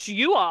gonna beat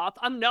you off."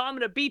 I'm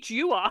gonna beat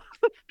you off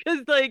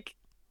because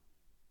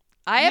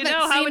I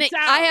haven't seen it.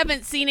 I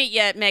haven't seen it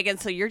yet, Megan.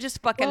 So you're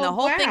just fucking the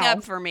whole thing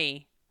up for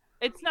me.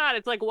 It's not.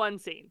 It's like one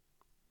scene.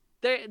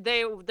 They're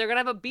gonna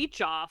have a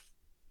beach off,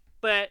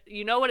 but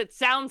you know what it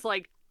sounds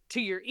like to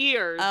your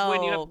ears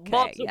when you have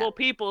multiple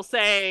people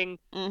saying,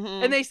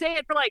 and they say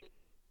it for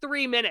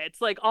 3 minutes,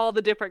 all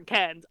the different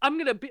Kens. I'm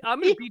gonna beat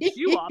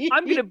you off.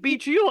 I'm gonna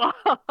beat you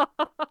off.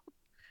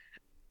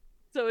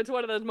 So it's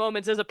one of those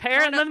moments as a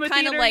parent in the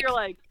theater, you're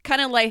like, kind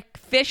of like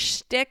fish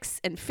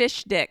sticks and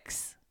fish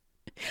dicks.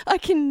 I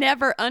can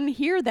never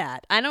unhear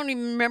that. I don't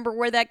even remember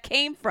where that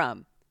came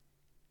from.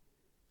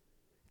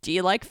 Do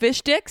you like fish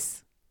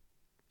sticks?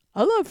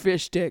 I love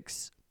fish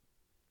sticks.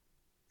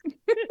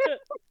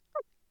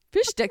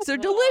 Fish sticks are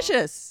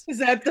delicious. Is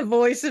that the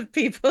voice of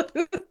people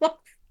who love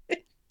fish?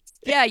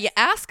 Yeah, you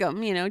ask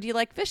them, do you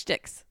like fish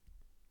sticks?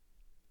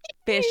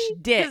 Fish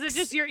dicks. Because it's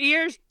just your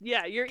ears.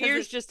 Yeah, your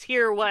ears just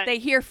hear what they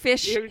hear.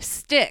 Fish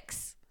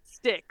sticks.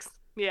 Sticks.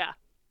 Yeah.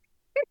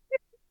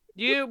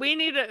 You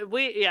got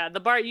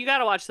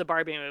to watch the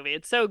Barbie movie.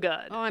 It's so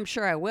good. Oh, I'm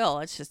sure I will.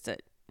 It's just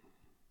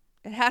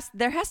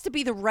there has to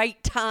be the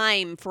right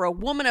time for a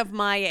woman of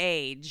my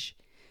age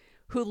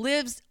who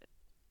lives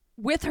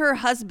with her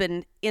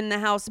husband in the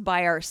house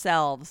by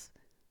ourselves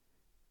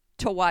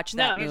to watch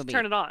that movie. No, just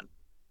turn it on.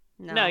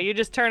 No, you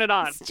just turn it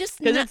on. It's just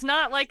because it's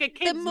not like a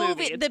kid's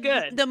movie. It's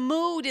good. The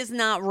mood is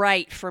not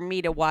right for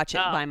me to watch it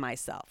by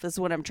myself. Is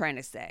what I'm trying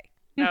to say.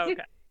 Okay.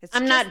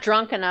 I'm not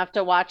drunk enough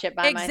to watch it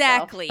by myself.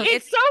 Exactly.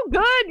 It's so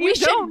good. You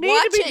don't need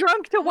to be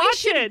drunk to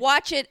watch it. We should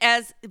watch it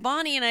as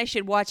Bonnie and I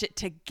should watch it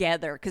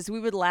together because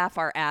we would laugh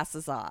our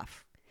asses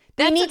off.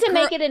 We need to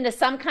make it into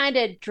some kind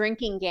of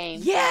drinking game.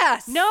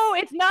 Yes. No,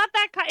 it's not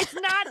that it's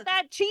not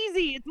that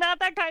cheesy. It's not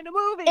that kind of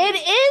movie. It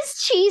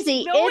is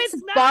cheesy. No, it's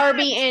not.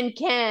 Barbie and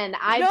Ken.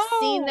 I've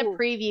seen the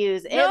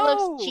previews. It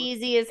looks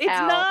cheesy as hell.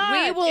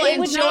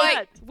 It's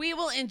not. We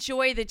will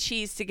enjoy the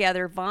cheese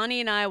together. Bonnie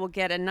and I will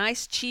get a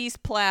nice cheese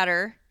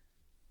platter.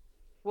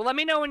 Well, let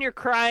me know when you're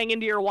crying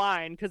into your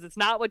wine because it's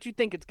not what you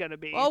think it's going to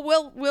be.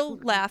 Oh, we'll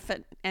laugh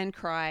and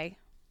cry.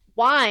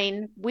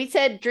 Wine? We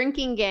said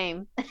drinking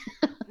game.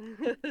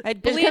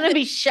 There's going to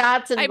be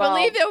shots involved. I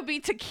believe there will be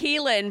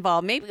tequila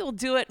involved. Maybe we'll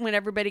do it when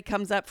everybody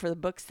comes up for the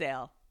book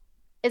sale.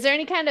 Is there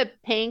any kind of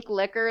pink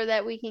liquor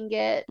that we can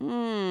get?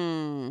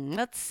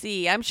 Let's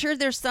see. I'm sure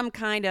there's some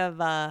kind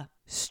of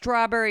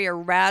strawberry or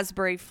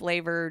raspberry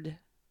flavored.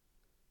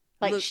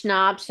 Like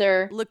schnapps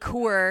or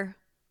liqueur.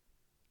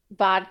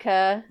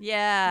 Vodka.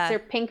 Yeah. Is there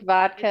pink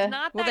vodka? It's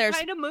not that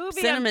kind of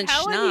movie. Cinnamon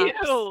I'm telling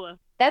schnapps. you.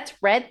 That's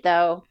red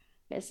though,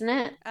 isn't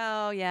it?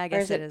 Oh yeah, I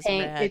guess it is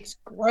pink? red. It's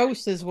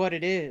gross, is what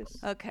it is.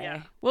 Okay.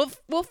 Yeah.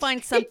 We'll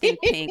find something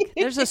pink.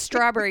 There's a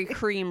strawberry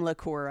cream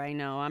liqueur. I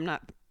know. I'm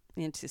not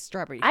into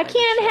strawberry. I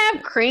can't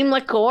have cream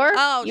liqueur.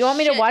 Oh, you want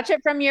me to shit. watch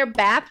it from your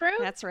bathroom?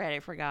 That's right.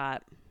 I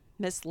forgot.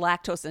 Miss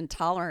lactose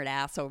intolerant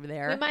ass over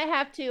there. We might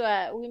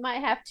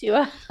have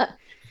to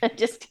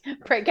just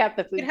break out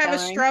the food. You could have a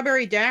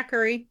strawberry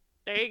daiquiri.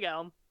 There you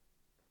go.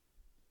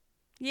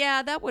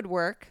 Yeah, that would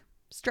work.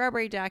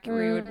 Strawberry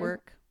daiquiri would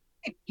work.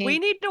 We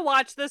need to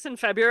watch this in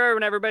February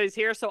when everybody's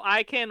here so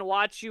I can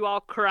watch you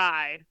all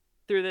cry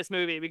through this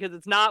movie because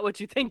it's not what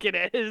you think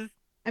it is.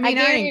 I mean,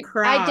 I didn't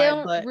cry. I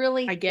don't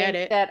really I get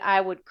think it. that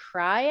I would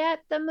cry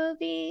at the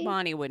movie.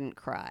 Bonnie wouldn't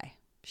cry.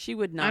 She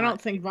would not. I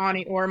don't think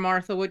Bonnie or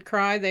Martha would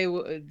cry. They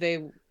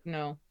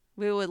no.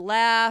 We would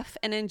laugh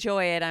and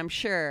enjoy it, I'm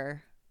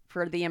sure,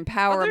 for the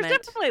empowerment. Well,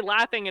 there's definitely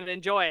laughing and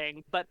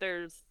enjoying, but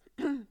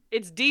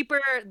it's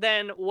deeper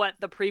than what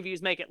the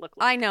previews make it look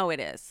like. I know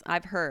it is.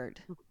 I've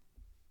heard.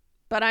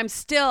 But I'm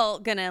still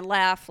going to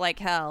laugh like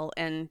hell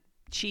and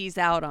cheese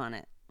out on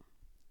it.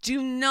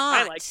 Do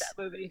not. I like that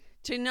movie.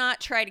 Do not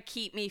try to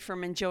keep me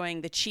from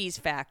enjoying the cheese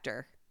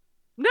factor.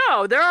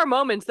 No, there are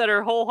moments that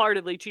are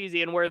wholeheartedly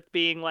cheesy and worth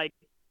being like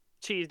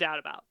cheesed out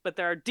about, but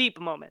there are deep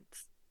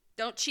moments.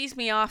 Don't cheese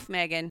me off,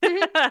 Megan.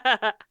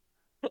 Yeah.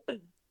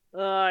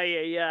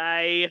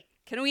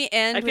 Can we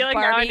end I feel like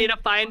Barbie? now I need to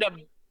find a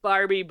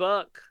Barbie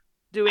book.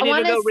 Do we I need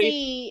want to go to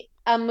see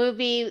a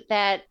movie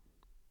that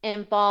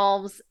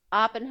involves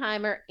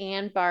Oppenheimer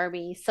and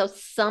Barbie, so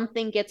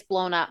something gets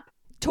blown up.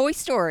 Toy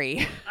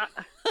Story.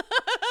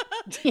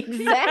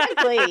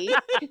 Exactly.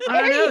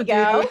 I don't know, you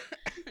go.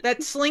 dude.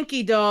 That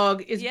Slinky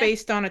dog is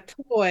based on a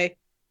toy.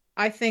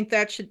 I think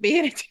that should be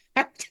an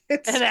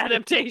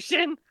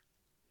adaptation.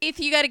 If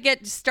you got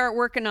to start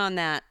working on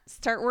that.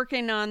 Start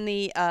working on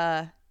the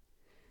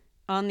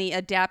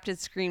adapted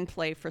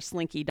screenplay for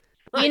Slinky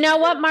Dog. You know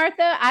what,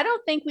 Martha? I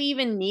don't think we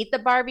even need the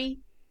Barbie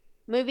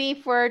movie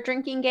for a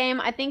drinking game.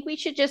 I think we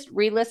should just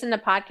re-listen to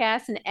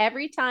podcasts, and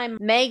every time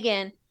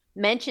Megan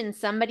mentions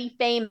somebody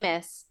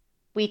famous,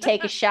 we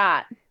take a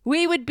shot.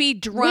 We would be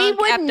drunk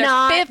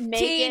after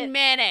 15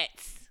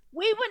 minutes.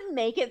 We wouldn't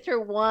make it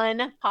through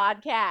one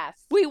podcast.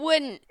 We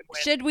wouldn't.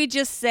 Should we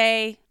just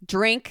say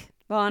drink,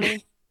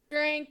 Bonnie?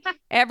 Drink.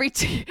 Every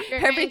time.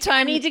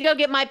 I need to go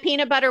get my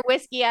peanut butter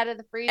whiskey out of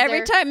the freezer.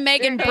 Every time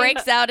Megan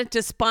breaks out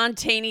into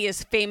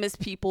spontaneous famous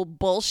people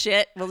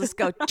bullshit, we'll just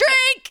go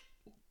drink.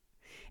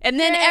 And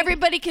then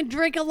everybody can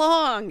drink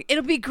along.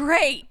 It'll be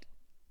great.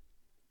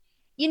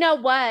 You know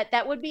what?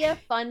 That would be a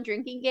fun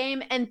drinking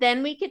game. And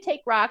then we could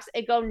take rocks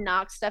and go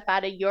knock stuff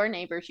out of your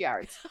neighbor's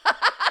yards.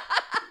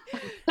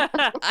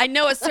 I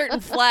know a certain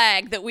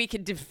flag that we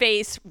could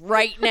deface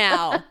right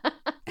now.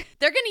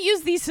 They're going to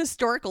use these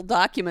historical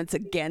documents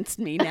against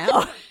me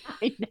now.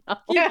 I know.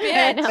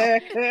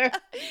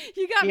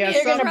 You got me.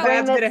 Something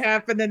bad's going to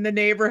happen in the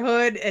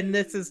neighborhood, and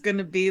this is going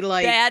to be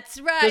like...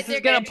 That's right. This is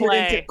going to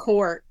play into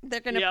court. They're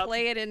going to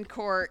play it in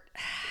court.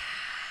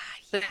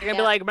 They're going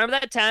to be like, remember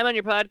that time on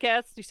your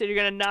podcast? You said you're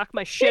going to knock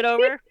my shit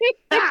over?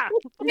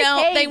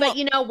 No, they but won't.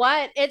 You know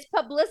what? It's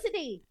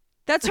publicity.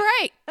 That's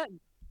right.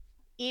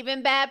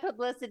 Even bad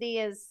publicity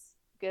is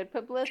Good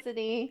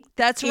publicity.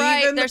 That's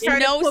right. Even There's the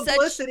kind no of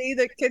publicity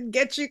that can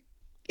get you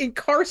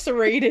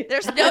incarcerated.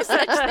 There's no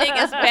such thing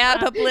as bad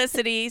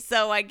publicity.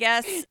 So I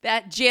guess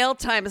that jail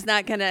time is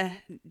not going to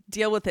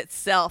deal with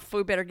itself.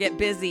 We better get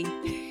busy.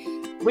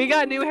 We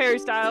got new Harry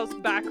Styles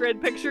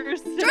background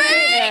pictures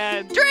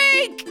today.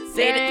 Drink!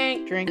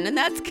 Drink. And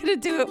that's going to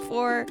do it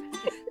for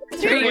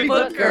Three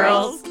Book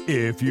Girls.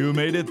 If you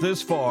made it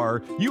this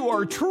far, you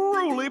are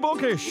truly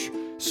bookish.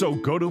 So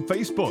go to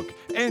Facebook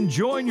and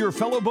join your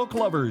fellow book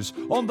lovers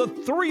on the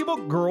 3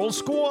 Book Girls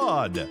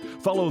Squad.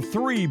 Follow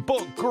 3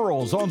 Book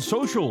Girls on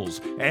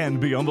socials and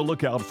be on the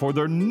lookout for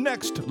their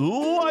next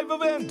live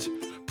event.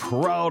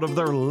 Proud of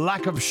their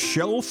lack of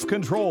shelf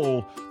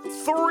control,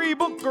 3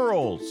 Book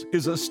Girls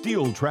is a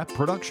Steel Trap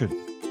production.